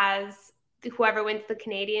has whoever wins the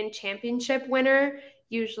Canadian Championship winner.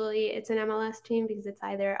 Usually it's an MLS team because it's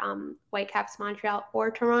either Whitecaps Montreal or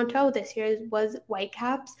Toronto. This year was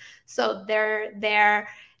Whitecaps. So they're there.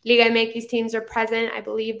 Liga MX teams are present. I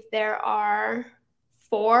believe there are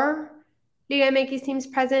 4 Liga MX teams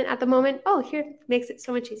present at the moment. Oh, here makes it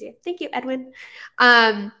so much easier. Thank you, Edwin.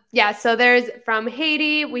 So there's from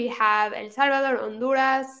Haiti, we have El Salvador,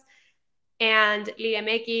 Honduras, and Liga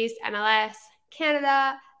MX, MLS,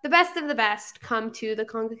 Canada. The best of the best come to the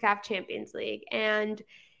CONCACAF Champions League. And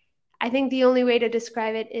I think the only way to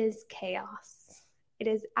describe it is chaos. It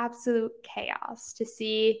is absolute chaos to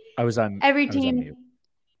see every team.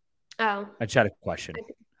 Oh, I just had a question.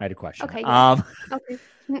 I had a question. Okay. Yeah. Okay.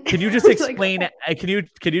 Can you just explain? Can you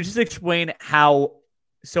just explain how?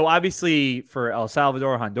 So obviously, for El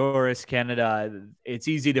Salvador, Honduras, Canada, it's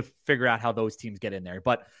easy to figure out how those teams get in there.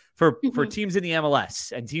 But for teams in the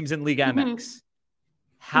MLS and teams in Liga MX,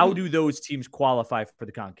 how do those teams qualify for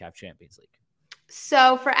the CONCACAF Champions League?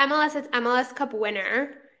 So for MLS, it's MLS Cup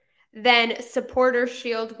winner, then Supporter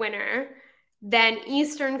Shield winner, then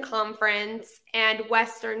Eastern Conference and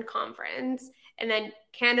Western Conference, and then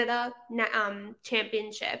Canada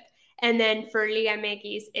Championship. And then for Liga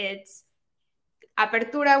MX, it's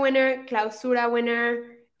Apertura winner, Clausura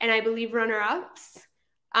winner, and I believe runner-ups.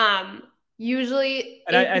 Usually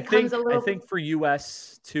I think for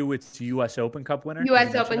US too, it's US Open Cup winner.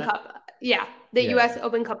 US Open Cup. Yeah. US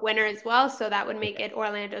Open Cup winner as well. So that would make it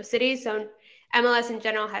Orlando City. So MLS in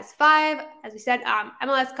general has 5. As we said,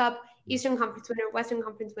 MLS Cup, Eastern Conference winner, Western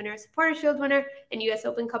Conference winner, Supporter Shield winner, and US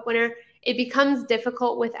Open Cup winner. It becomes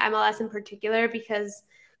difficult with MLS in particular because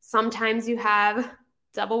sometimes you have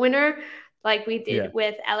double winner like we did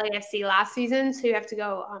with LAFC last season. So you have to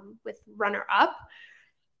go with runner-up,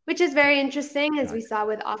 which is very interesting, as we saw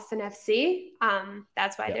with Austin FC.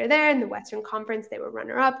 That's why they're there. In the Western Conference, they were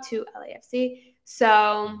runner-up to LAFC.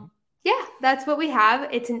 So, that's what we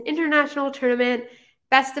have. It's an international tournament,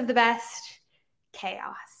 best of the best,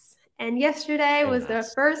 chaos. And yesterday was the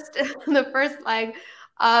first leg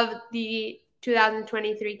of the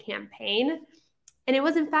 2023 campaign, and it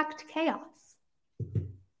was in fact chaos.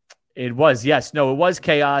 It was, yes. No, it was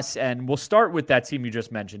chaos. And we'll start with that team you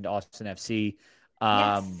just mentioned, Austin FC.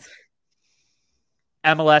 Yes.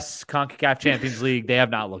 MLS CONCACAF Champions League, they have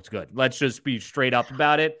not looked good. Let's just be straight up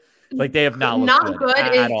about it. Like, they have not looked good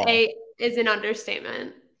at all. Is an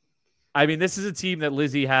understatement. I mean, this is a team that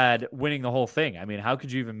Lizzie had winning the whole thing. I mean, how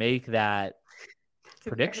could you even make that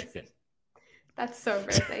prediction? That's so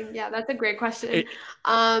embarrassing. Yeah, that's a great question.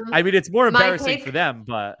 I mean, it's more embarrassing for them,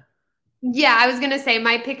 but yeah, I was going to say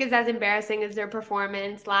my pick is as embarrassing as their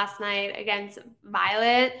performance last night against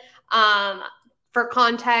Violet. For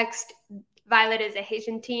context, Violet is a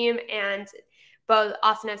Haitian team, and both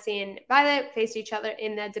Austin FC and Violet faced each other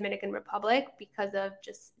in the Dominican Republic because of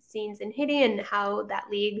just scenes in Haiti and how that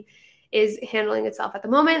league is handling itself at the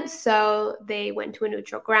moment. So they went to a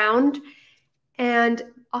neutral ground, and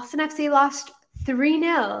Austin FC lost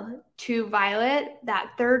 3-0 to Violet.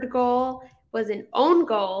 That third goal was an own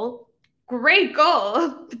goal. Great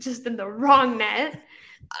goal, but just in the wrong net.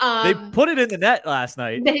 They put it in the net last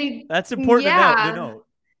night. That's important to note.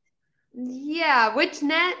 Yeah, which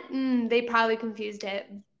net? They probably confused it.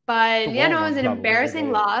 But it was an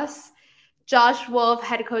embarrassing loss. Josh Wolf,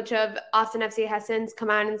 head coach of Austin FC, has since come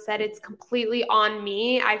out and said it's completely on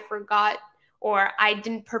me. I forgot, or I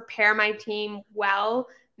didn't prepare my team well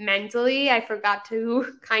mentally. I forgot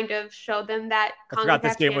to kind of show them that I forgot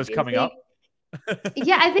this game was coming up.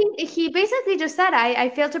 Yeah, I think he basically just said, I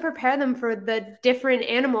failed to prepare them for the different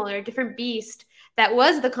animal or different beast that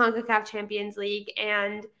was the CONCACAF Champions League.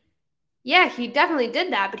 And yeah, he definitely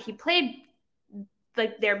did that, but he played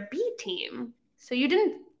like their B team. So you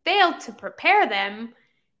didn't fail to prepare them.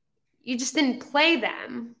 You just didn't play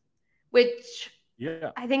them, which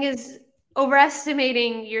I think is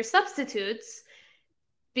overestimating your substitutes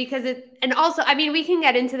because and also, I mean, we can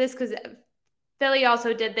get into this because Philly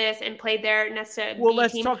also did this and played their Nesta B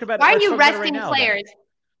let's team. talk about Why are you resting players?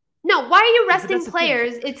 No, why are you resting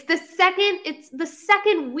players? It's the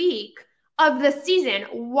second week of the season.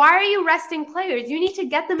 Why are you resting players? You need to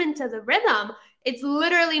get them into the rhythm. It's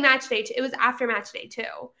literally match day. It was after match day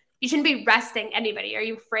too. You shouldn't be resting anybody. Are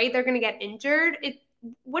you afraid they're going to get injured?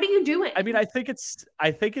 What are you doing? I mean, I think it's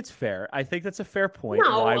fair. I think that's a fair point.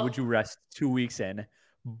 No. Why would you rest 2 weeks in?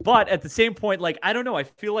 But at the same point, like, I don't know. I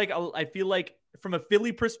feel like from a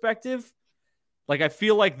Philly perspective, like, I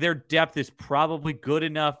feel like their depth is probably good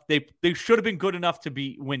enough. They should have been good enough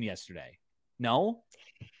to win yesterday. No?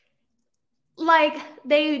 Like,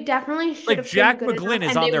 they definitely should have Jack been good McGlynn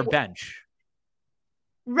enough, is on their bench.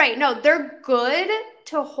 Right. No, they're good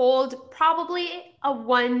to hold probably a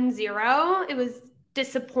 1-0. It was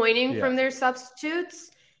disappointing from their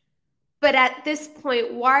substitutes. But at this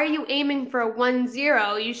point, why are you aiming for a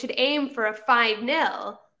 1-0? You should aim for a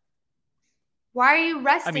 5-0. Why are you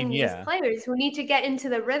resting these players who need to get into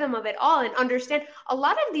the rhythm of it all and understand? A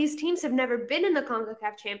lot of these teams have never been in the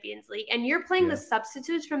CONCACAF Champions League, and you're playing the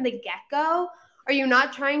substitutes from the get-go. Are you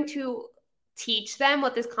not trying to teach them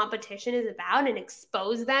what this competition is about and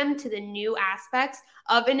expose them to the new aspects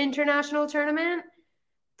of an international tournament?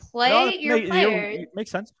 Your players.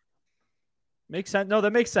 Makes sense. Makes sense. No,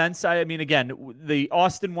 that makes sense. I mean, again, the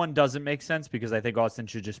Austin one doesn't make sense because I think Austin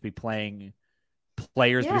should just be playing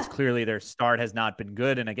players because clearly their start has not been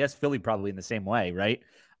good. And I guess Philly probably in the same way, right?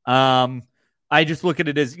 I just look at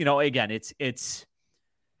it as, again,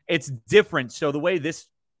 it's different. So the way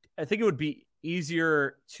I think it would be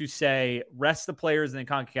easier to say rest the players in the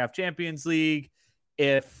CONCACAF Champions League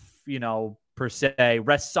if, per se,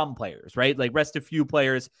 rest some players, right? Like rest a few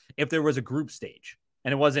players if there was a group stage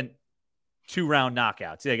and it wasn't 2-round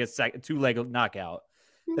knockouts. I guess 2-leg knockout.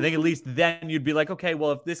 I think at least then you'd be like, okay,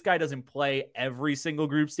 well, if this guy doesn't play every single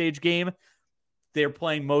group stage game, they're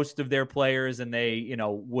playing most of their players and they,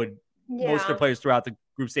 most of their players throughout the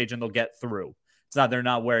group stage and they'll get through. They're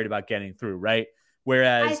not worried about getting through, right?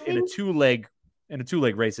 Whereas in a two-leg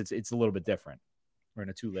race, it's a little bit different. Or in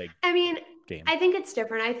a 2-leg game. I think it's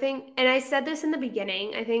different. I think, and I said this in the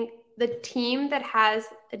beginning, I think the team that has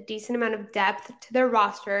a decent amount of depth to their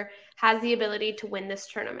roster has the ability to win this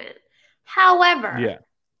tournament. However,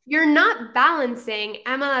 you're not balancing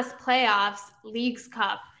MLS playoffs, Leagues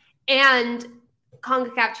Cup, and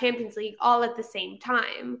CONCACAF Champions League all at the same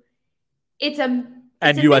time. It's a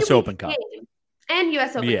US Open Cup. And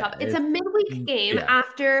US Open Cup. It's a midweek game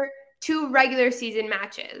after 2 regular season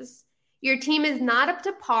matches. Your team is not up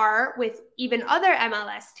to par with even other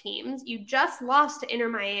MLS teams. You just lost to Inter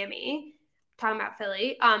Miami. Talking about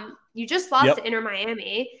Philly. You just lost to Inter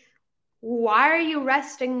Miami. Why are you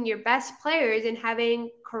resting your best players and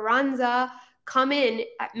having Carranza come in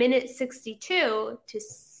at minute 62 to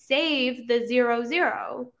save the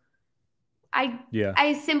 0-0?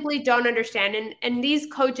 I simply don't understand. And these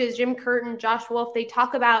coaches, Jim Curtin, Josh Wolf, they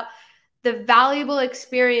talk about the valuable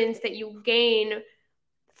experience that you gain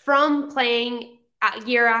from playing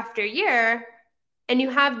year after year, and you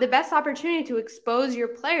have the best opportunity to expose your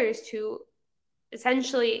players to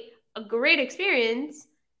essentially a great experience,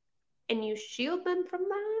 and you shield them from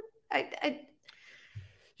that.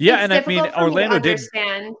 And I mean,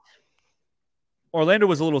 Orlando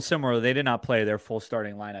was a little similar. They did not play their full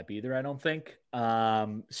starting lineup either, I don't think.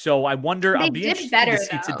 So I wonder. I'll be interested to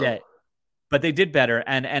see today. But they did better,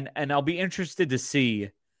 and I'll be interested to see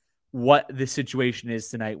what the situation is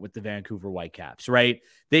tonight with the Vancouver Whitecaps, right?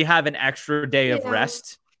 They have an extra day of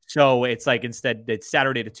rest. So it's like instead it's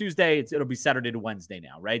Saturday to Tuesday, it'll be Saturday to Wednesday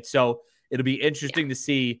now, right? So it'll be interesting to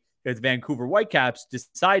see if the Vancouver Whitecaps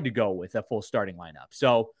decide to go with a full starting lineup.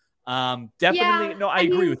 So definitely, I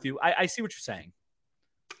agree with you. I see what you're saying.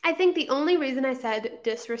 I think the only reason I said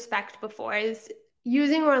disrespect before is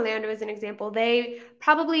using Orlando as an example. They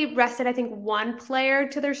probably rested, I think, one player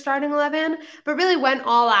to their starting 11, but really went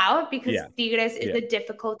all out because Tigres is a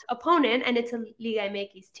difficult opponent and it's a Liga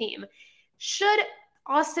MX team. Should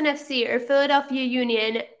Austin FC or Philadelphia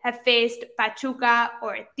Union have faced Pachuca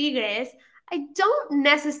or Tigres, I don't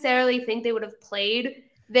necessarily think they would have played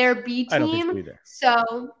their B team. I don't think so either.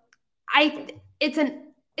 So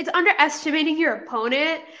it's underestimating your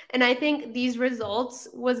opponent, and I think these results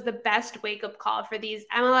was the best wake-up call for these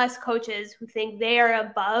MLS coaches who think they are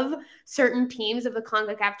above certain teams of the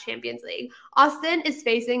CONCACAF Champions League. Austin is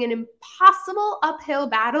facing an impossible uphill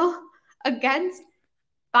battle against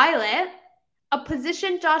Violet, a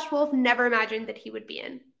position Josh Wolf never imagined that he would be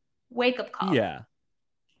in. Wake-up call. Yeah.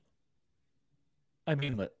 I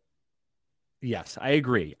mean, yes, I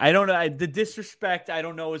agree. I don't know. The disrespect, I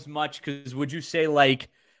don't know as much, because would you say like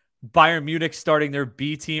Bayern Munich starting their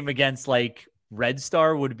B team against like Red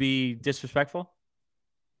Star would be disrespectful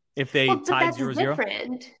if they tied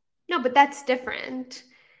 0-0? No, but that's different.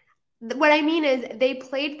 What I mean is they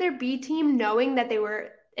played their B team knowing that they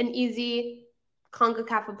were an easy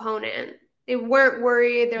CONCACAF opponent. They weren't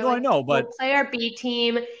worried. They're we'll play our B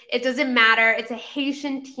team. It doesn't matter. It's a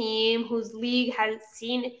Haitian team whose league has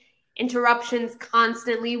seen interruptions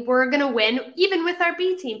constantly. We're going to win even with our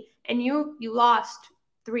B team. And you lost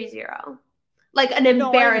 3-0. Like an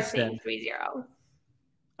embarrassing 3-0.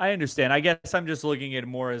 I understand. I guess I'm just looking at it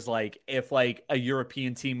more as like if like a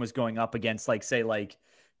European team was going up against like, say, like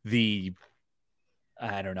I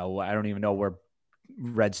don't know. I don't even know where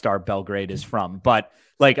Red Star Belgrade is from, but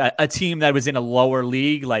like a team that was in a lower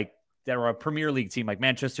league, like they're a Premier League team, like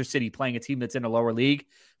Manchester City playing a team that's in a lower league.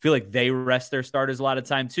 I feel like they rest their starters a lot of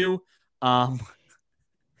time too. I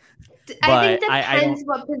think it depends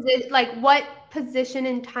what position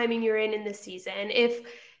and timing you're in the season. If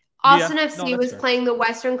Austin FC was playing the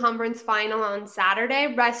Western Conference Final on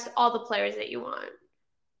Saturday, rest all the players that you want.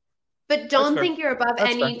 But don't think you're above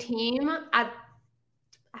any team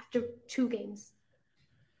after 2 games.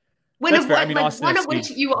 One of which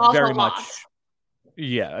you also lost.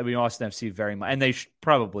 Yeah, I mean, Austin FC very much. And they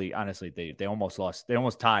probably, honestly, they almost lost. They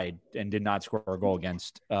almost tied and did not score a goal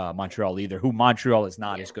against Montreal either, who Montreal is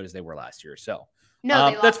not as good as they were last year. So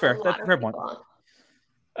that's fair. That's a fair point.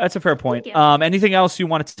 That's a fair point. Anything else you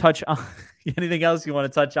wanted to touch on? Anything else you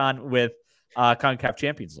want to touch on with CONCACAF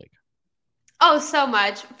Champions League? Oh, so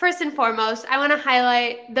much. First and foremost, I want to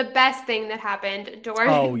highlight the best thing that happened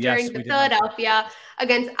during the Philadelphia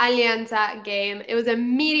against Alianza game. It was a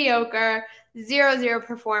mediocre 0-0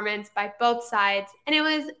 performance by both sides, and it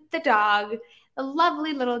was the dog, the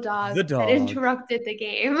lovely little dog that interrupted the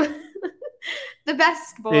game. The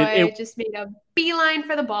best boy just made a beeline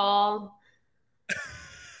for the ball.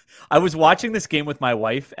 I was watching this game with my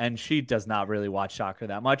wife, and she does not really watch soccer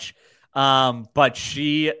that much. But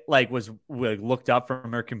she looked up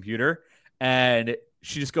from her computer and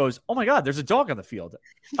she just goes, "Oh my God, there's a dog on the field."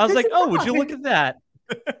 I was like, "Oh, would you look at that?"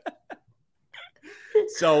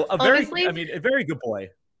 So a very good boy.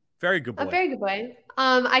 Very good boy. A very good boy.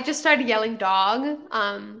 I just started yelling dog,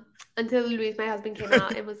 until Luis, my husband, came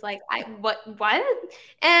out and was like, what?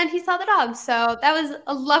 And he saw the dog. So that was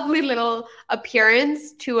a lovely little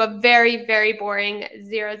appearance to a very, very boring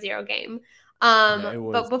 0-0 game.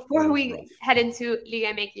 But before we head into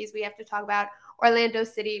Liga MX, we have to talk about Orlando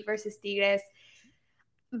City versus Tigres.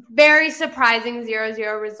 Very surprising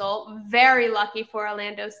 0-0 result. Very lucky for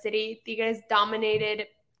Orlando City. Tigres dominated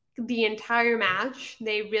the entire match.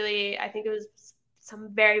 They really, I think it was some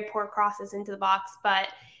very poor crosses into the box, but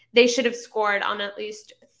they should have scored on at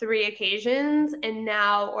least 3 occasions. And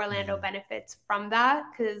now Orlando benefits from that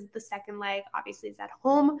because the second leg obviously is at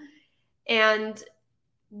home. And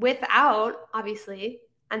without, obviously,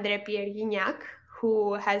 Andre Pierre Gignac,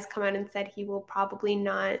 who has come out and said he will probably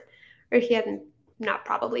not, or he hasn't, not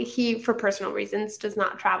probably, he, for personal reasons, does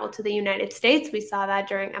not travel to the United States. We saw that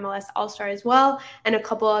during MLS All-Star as well, and a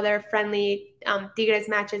couple other friendly Tigres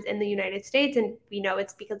matches in the United States, and we know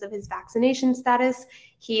it's because of his vaccination status.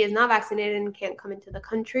 He is not vaccinated and can't come into the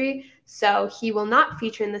country, so he will not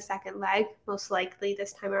feature in the second leg, most likely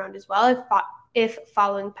this time around as well, if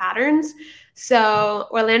following patterns. So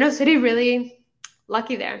Orlando City really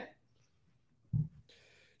lucky there.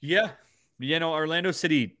 Yeah. Orlando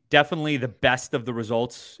City, definitely the best of the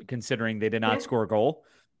results, considering they did not score a goal.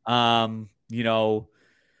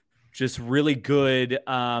 Just really good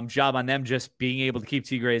job on them just being able to keep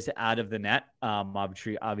Tigres out of the net.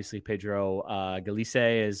 Obviously Pedro Galice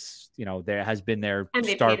is, there has been their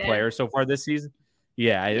MVP star player so far this season.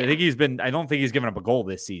 Yeah, I don't think he's given up a goal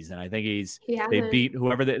this season. I think they beat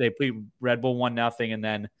whoever they beat Red Bull 1-0 and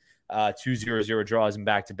then 2-0 draws and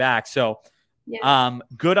back-to-back. So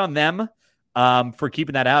good on them for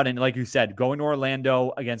keeping that out. And like you said, going to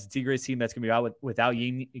Orlando against a Tigres team that's going to be out without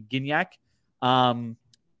Gignac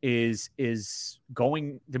is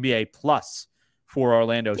going to be a plus for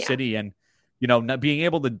Orlando City. And, being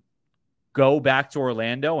able to go back to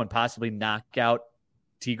Orlando and possibly knock out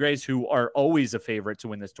Tigres, who are always a favorite to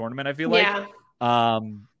win this tournament, I feel like.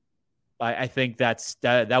 I think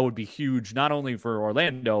that would be huge, not only for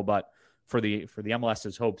Orlando, but for the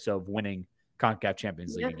MLS's hopes of winning CONCACAF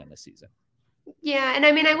Champions League again this season. Yeah, and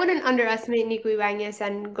I mean, I wouldn't underestimate Nico Ibanez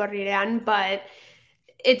and Gorrian, but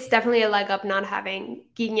it's definitely a leg up not having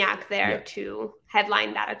Gignac there to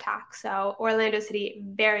headline that attack. So Orlando City,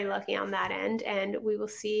 very lucky on that end, and we will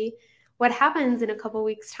see what happens in a couple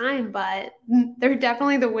weeks' time. But they're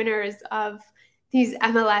definitely the winners of these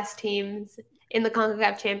MLS teams in the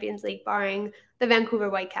CONCACAF Champions League, barring the Vancouver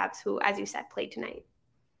Whitecaps, who, as you said, played tonight.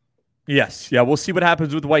 Yes. Yeah. We'll see what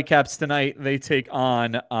happens with the Whitecaps tonight. They take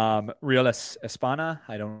on Real Espana.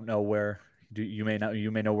 I don't know where you may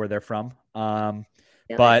know where they're from.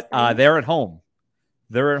 But they're at home.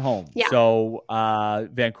 Yeah. So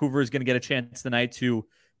Vancouver is going to get a chance tonight to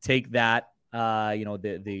take that,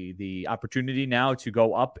 the opportunity now to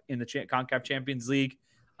go up in the CONCACAF Champions League.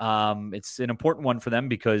 It's an important one for them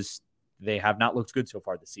because they have not looked good so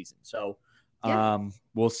far this season. So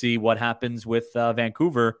we'll see what happens with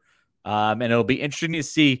Vancouver. And it'll be interesting to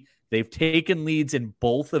see. They've taken leads in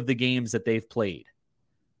both of the games that they've played.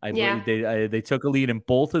 I believe they took a lead in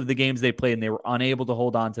both of the games they played, and they were unable to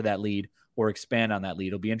hold on to that lead or expand on that lead.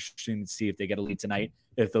 It'll be interesting to see if they get a lead tonight,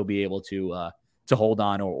 if they'll be able to hold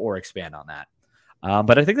on or expand on that.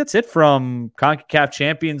 But I think that's it from CONCACAF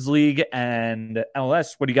Champions League and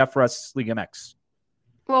MLS. What do you got for us, Liga MX?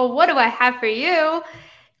 Well, what do I have for you?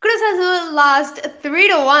 Cruz Azul lost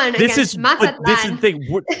 3-1 against Mazatlan. This is the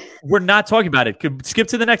thing. We're not talking about it. Skip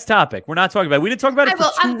to the next topic. We're not talking about it. We didn't talk about it for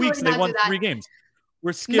 2 weeks, and they won 3 games.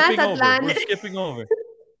 We're skipping over.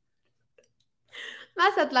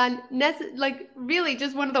 Mazatlan, really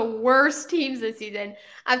just one of the worst teams this season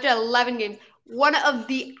after 11 games. One of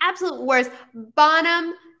the absolute worst,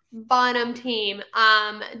 bottom team.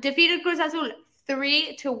 Defeated Cruz Azul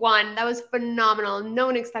 3-1. That was phenomenal. No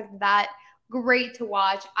one expected that. Great to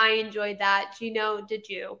watch. I enjoyed that. Gino, did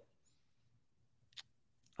you?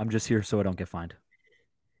 I'm just here so I don't get fined.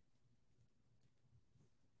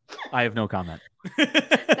 I have no comment.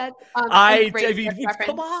 That's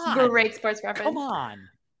come on. Great sports reference. Come on.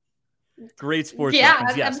 Great sports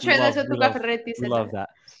reference. Yes, I'm sure that's what Tuca Ferretti said. We love that.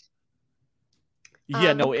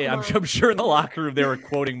 I'm sure in the locker room they were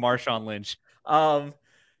quoting Marshawn Lynch.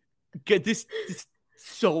 This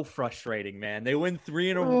so frustrating, man. They win 3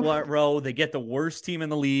 in a row. They get the worst team in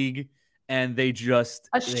the league, and they just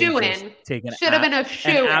shoe-in. Should have been a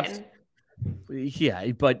shoe-in.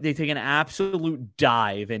 Yeah, but they take an absolute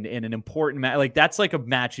dive in an important match. Like, that's like a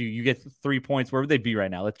match you get 3 points. Where would they be right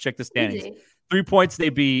now? Let's check the standings. Easy. 3 points, they'd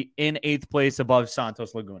be in 8th place above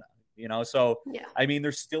Santos Laguna. So I mean,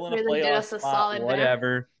 they're still in a playoff spot.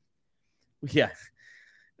 Whatever. Yeah.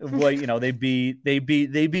 Well, they'd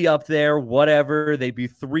be up there. Whatever. They'd be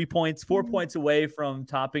 4 points away from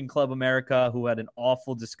topping Club America, who had an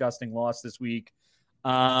awful, disgusting loss this week.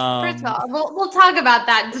 First of all, we'll talk about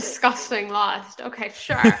that disgusting loss. Okay,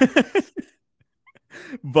 sure.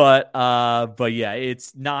 but yeah,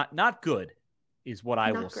 it's not good, is what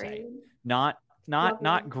I will say. Not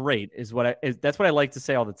great is that's what I like to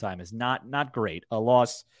say all the time. Is not great. A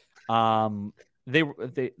loss. Sorry,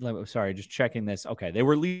 just checking this. Okay, they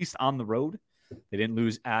were at least on the road. They didn't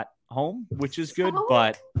lose at home, which is good,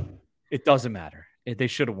 but it doesn't matter. They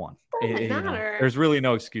should have won. Doesn't matter. There's really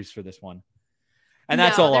no excuse for this one. And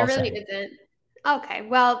that's all I'll say. Isn't. Okay,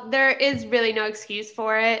 well, there is really no excuse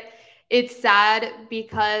for it. It's sad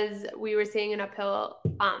because we were seeing an uphill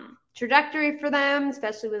trajectory for them,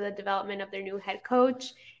 especially with the development of their new head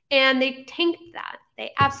coach, and they tanked that.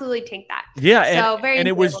 They absolutely tanked that. Yeah, So very and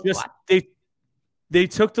it was enjoyable to just watch. they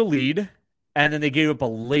took the lead, and then they gave up a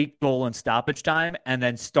late goal in stoppage time, and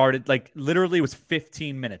then started literally it was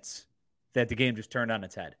 15 minutes that the game just turned on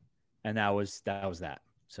its head, and that was that.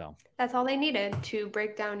 So that's all they needed to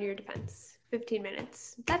break down your defense. 15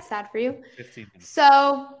 minutes. That's sad for you. 15 minutes.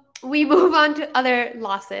 So we move on to other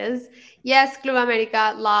losses. Yes, Club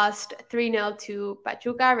America lost 3-0 to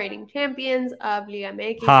Pachuca, reigning champions of Liga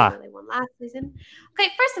MX. Ha. They won last season. Okay,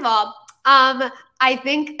 first of all, I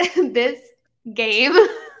think this game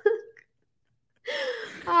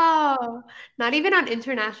oh, not even on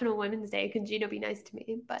International Women's Day can Gino be nice to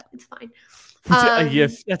me, but it's fine.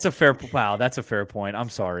 Yes, that's a fair point. I'm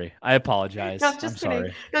sorry. I apologize. No, I'm just kidding.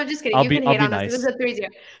 Sorry. No, I'm just kidding. You can hate on us. It was a 3-0.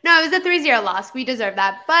 No, it was a 3-0 loss. We deserve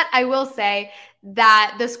that. But I will say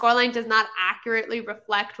that the scoreline does not accurately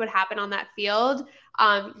reflect what happened on that field.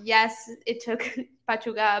 Yes, it took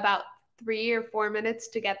Pachuca about 3 or 4 minutes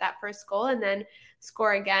to get that first goal and then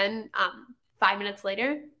score again 5 minutes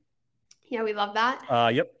later. Yeah, we love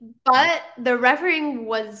that. Yep. But the refereeing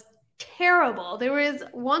was terrible. There was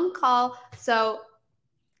one call. So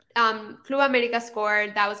Club America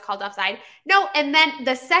scored. That was called offside. No, and then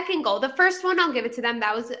the second goal, the first one, I'll give it to them.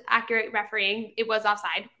 That was accurate refereeing. It was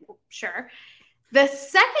offside. Sure. The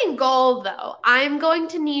second goal, though, I'm going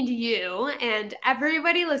to need you and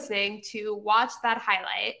everybody listening to watch that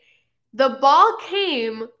highlight. The ball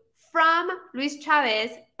came from Luis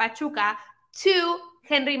Chavez, Pachuca, to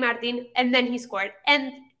Henry Martin, and then he scored.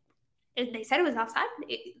 And they said it was offside.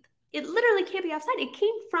 It literally can't be offside. It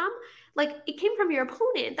came from your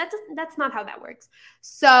opponent. That's not how that works.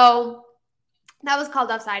 So that was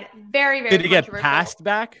called offside. Very, very Did it get passed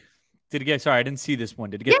back? Sorry, I didn't see this one.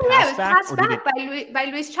 Did it get passed back? Yeah, it was passed back by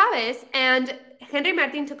Luis Chavez, and Henry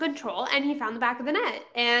Martin took control, and he found the back of the net,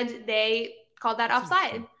 and they called that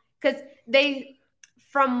offside because they,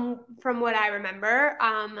 from what I remember,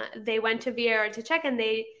 they went to VAR to check, and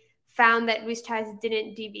they found that Luis Chavez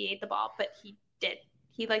didn't deviate the ball, but he did.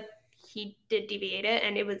 He did deviate it,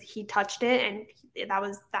 and he touched it, and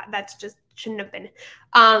that's just shouldn't have been.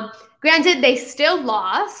 Granted, they still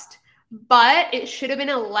lost, but it should have been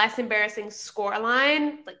a less embarrassing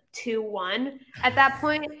scoreline, like 2-1 at that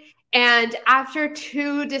point. And after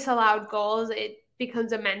 2 disallowed goals, it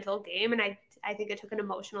becomes a mental game, and I think it took an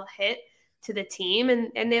emotional hit to the team,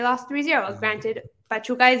 and they lost 3-0. Granted,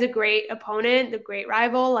 Pachuca is a great opponent, a great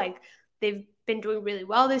rival. They've been doing really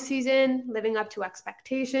well this season, living up to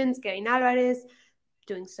expectations. Kevin Alvarez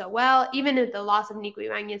doing so well. Even with the loss of Nico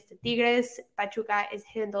Ibanez to Tigres, Pachuca is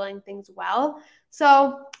handling things well.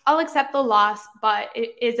 So I'll accept the loss, but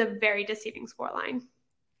it is a very deceiving scoreline.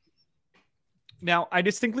 Now, I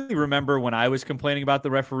distinctly remember when I was complaining about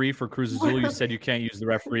the referee for Cruz Azul, you said you can't use the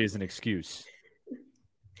referee as an excuse.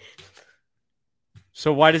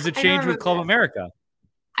 So why does it change with Club America?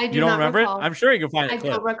 I do you don't not remember recall. it? I'm sure you can find it. I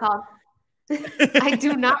don't recall. I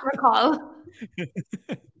do not recall.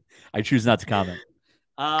 I choose not to comment.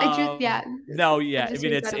 Yeah. No, yeah. I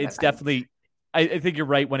mean, it's definitely. I think you're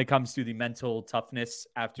right when it comes to the mental toughness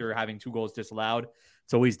after having 2 goals disallowed.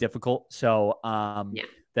 It's always difficult. So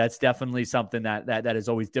that's definitely something that is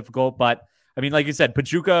always difficult. But I mean, like you said,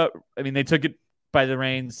 Pachuca. I mean, they took it by the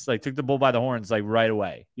reins, took the bull by the horns, right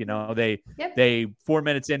away. You know, they 4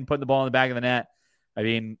 minutes in, putting the ball in the back of the net. I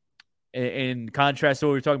mean, in contrast to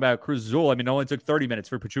what we were talking about Cruz Azul, I mean, it only took 30 minutes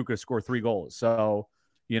for Pachuca to score 3 goals. So,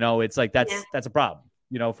 you know, it's that's a problem,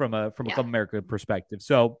 you know, from a Club America perspective.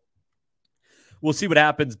 So we'll see what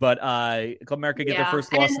happens, but Club America get their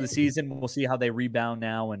first loss of the season. We'll see how they rebound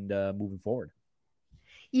now and moving forward.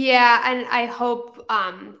 Yeah, and I hope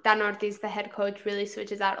Dan Ortiz, the head coach, really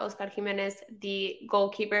switches out Oscar Jimenez, the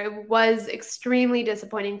goalkeeper. It was extremely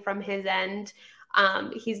disappointing from his end.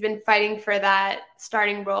 He's been fighting for that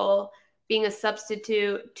starting role, being a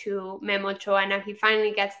substitute to Memo Ochoa. Now he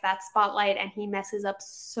finally gets that spotlight, and he messes up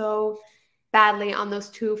so badly on the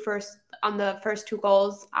first 2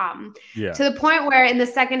 goals. To the point where in the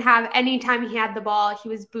second half, anytime he had the ball, he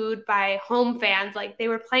was booed by home fans. They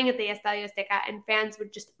were playing at the Estadio Azteca, and fans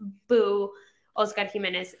would just boo Oscar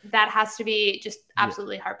Jimenez. That has to be just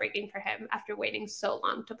absolutely heartbreaking for him after waiting so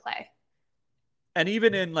long to play. And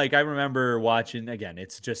even in I remember watching, again,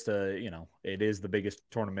 it's just it is the biggest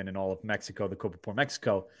tournament in all of Mexico, the Copa por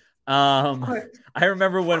Mexico. I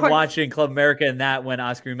remember when watching Club America and when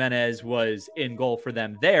Oscar Jimenez was in goal for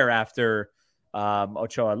them there after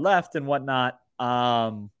Ochoa left and whatnot.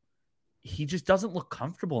 he just doesn't look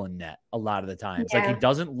comfortable in net a lot of the times. Yeah. Like, he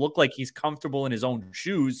doesn't look like he's comfortable in his own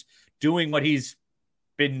shoes doing what he's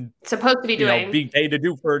been supposed to be doing, being paid to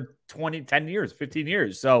do for 10 years, 15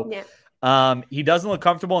 years. So yeah. he doesn't look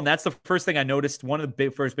comfortable. And that's the first thing I noticed. One of the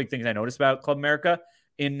first big things I noticed about Club America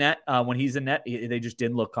in net, when he's in net, they just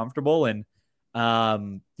didn't look comfortable. And,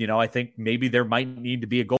 I think maybe there might need to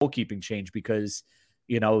be a goalkeeping change because,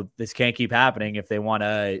 this can't keep happening if they want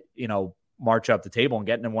to, march up the table and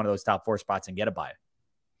get into one of those top 4 spots and get a bye.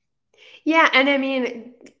 Yeah, and I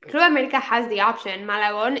mean, Club America has the option.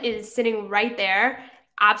 Malagon is sitting right there.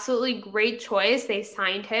 Absolutely great choice. They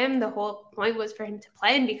signed him. The whole point was for him to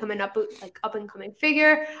play and become an up and coming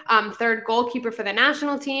figure. Third goalkeeper for the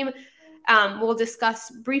national team. We'll discuss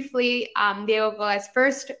briefly Diego Goga's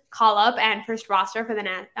first call up and first roster for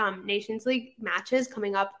the Nations League matches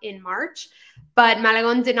coming up in March. But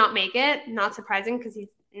Malagon did not make it. Not surprising because he's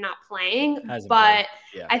not playing. But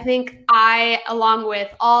yeah. I think along with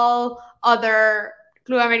all other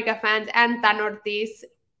Club America fans and Tan Ortiz,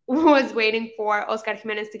 was waiting for Oscar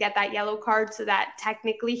Jimenez to get that yellow card so that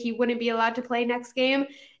technically he wouldn't be allowed to play next game.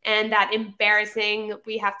 And that embarrassing,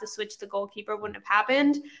 we have to switch the goalkeeper wouldn't have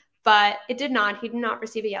happened. But it did not. He did not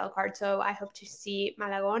receive a yellow card. So I hope to see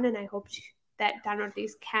Malagon, and I hope that Tan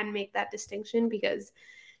Ortiz can make that distinction because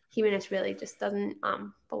Jimenez really just doesn't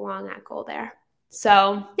belong at goal there.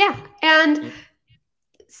 So, yeah. And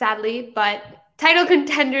sadly, but title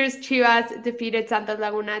contenders Chivas defeated Santos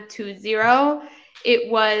Laguna 2-0.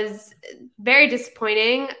 It was very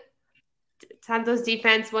disappointing. Santos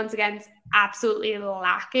defense, once again, absolutely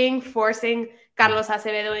lacking, forcing Carlos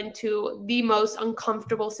Acevedo into the most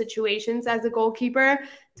uncomfortable situations as a goalkeeper,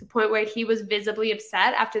 to the point where he was visibly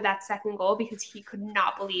upset after that second goal because he could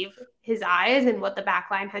not believe his eyes and what the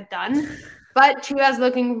backline had done. But Chivas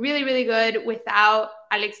looking really, really good without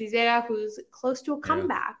Alexis Vega, who's close to a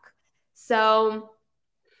comeback. So,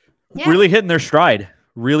 yeah. Really hitting their stride.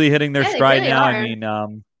 Really hitting their stride really now.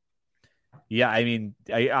 are. I mean,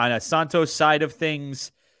 on a Santos side of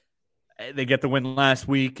things, they get the win last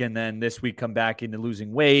week, and then this week come back into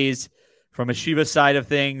losing ways. From a Chivas side of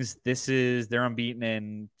things, they're unbeaten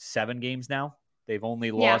in 7 games now. They've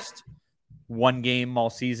only lost 1 game all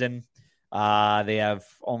season. They have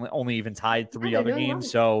only even tied 3 other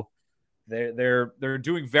games. Well. So they're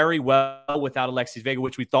doing very well without Alexis Vega,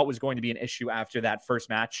 which we thought was going to be an issue after that first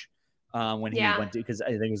match when he went, because I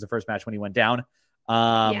think it was the first match when he went down.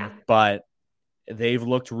 But they've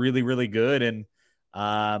looked really, really good,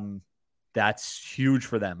 and that's huge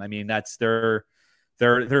for them. I mean, they're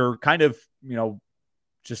kind of,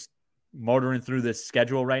 just motoring through this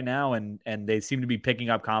schedule right now, and they seem to be picking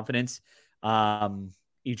up confidence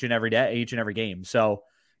each and every game. So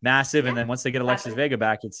massive. And then once they get Alexis Vega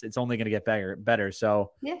back, it's only going to get better.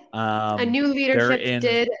 So a new leadership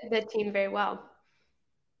did the team very well.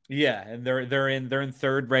 Yeah, and they're in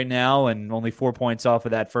third right now, and only 4 points off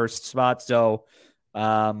of that first spot. So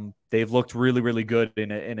they've looked really, really good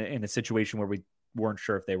in a situation where we weren't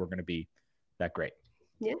sure if they were going to be that great.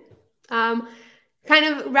 Yeah. Kind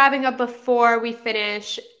of wrapping up before we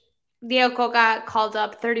finish, Diego Coca called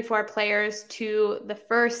up 34 players to the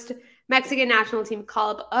first Mexican national team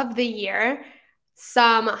call-up of the year.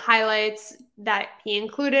 Some highlights that he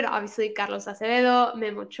included, obviously, Carlos Acevedo,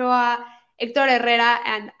 Memo Ochoa, Hector Herrera,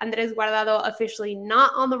 and Andres Guardado officially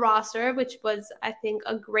not on the roster, which was, I think,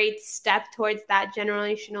 a great step towards that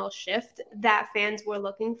generational shift that fans were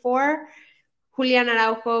looking for. Julian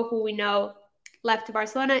Araujo, who we know left to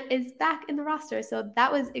Barcelona, is back in the roster. So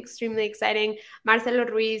that was extremely exciting. Marcelo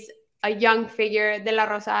Ruiz, a young figure. De La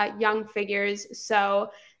Rosa, young figures. So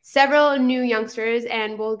several new youngsters,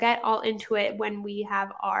 and we'll get all into it when we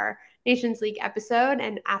have our Nations League episode,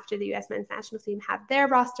 and after the U.S. men's national team have their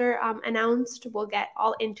roster announced, we'll get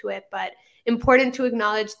all into it. But important to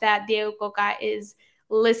acknowledge that Diego Coca is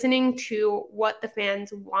listening to what the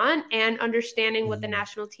fans want and understanding what the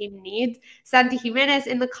national team needs. Santi Jimenez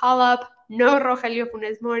in the call-up, no Rogelio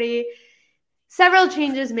Funes Mori. Several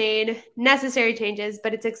changes made, necessary changes,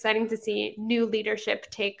 but it's exciting to see new leadership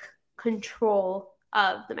take control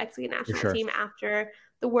of the Mexican national team after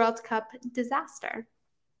the World Cup disaster.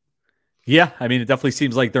 Yeah, I mean, it definitely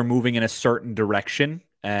seems like they're moving in a certain direction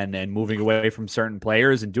and moving away from certain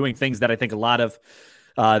players and doing things that I think a lot of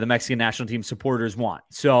the Mexican national team supporters want.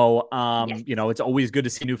 So, it's always good to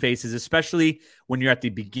see new faces, especially when you're at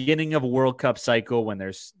the beginning of a World Cup cycle, when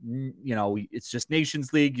there's, it's just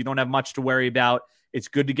Nations League. You don't have much to worry about. It's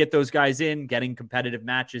good to get those guys in, getting competitive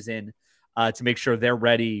matches in to make sure they're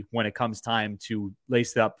ready when it comes time to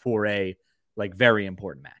lace it up for a very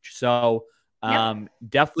important match. So,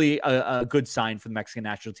 definitely a good sign for the Mexican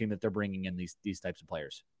national team that they're bringing in these types of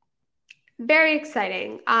players. Very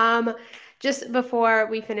exciting. Just before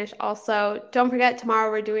we finish, also, don't forget tomorrow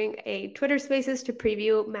we're doing a Twitter Spaces to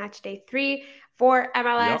preview match day 3 for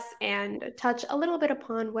MLS and touch a little bit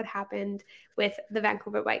upon what happened with the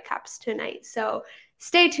Vancouver Whitecaps tonight. So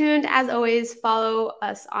stay tuned. As always, follow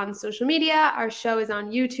us on social media. Our show is on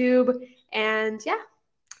YouTube. And yeah,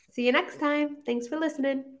 see you next time. Thanks for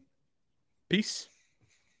listening. Peace.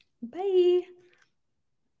 Bye.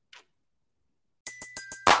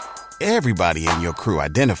 Everybody in your crew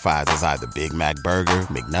identifies as either Big Mac Burger,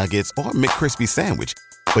 McNuggets, or McCrispy Sandwich.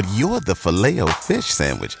 But you're the Filet-O-Fish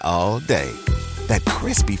Sandwich all day. That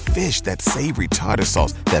crispy fish, that savory tartar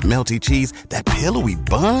sauce, that melty cheese, that pillowy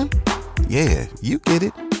bun. Yeah, you get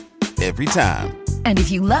it. Every time. And if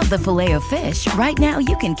you love the Filet-O-Fish, right now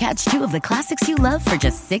you can catch 2 of the classics you love for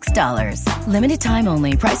just $6. Limited time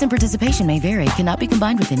only. Price and participation may vary. Cannot be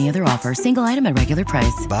combined with any other offer. Single item at regular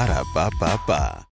price. Ba-da-ba-ba-ba.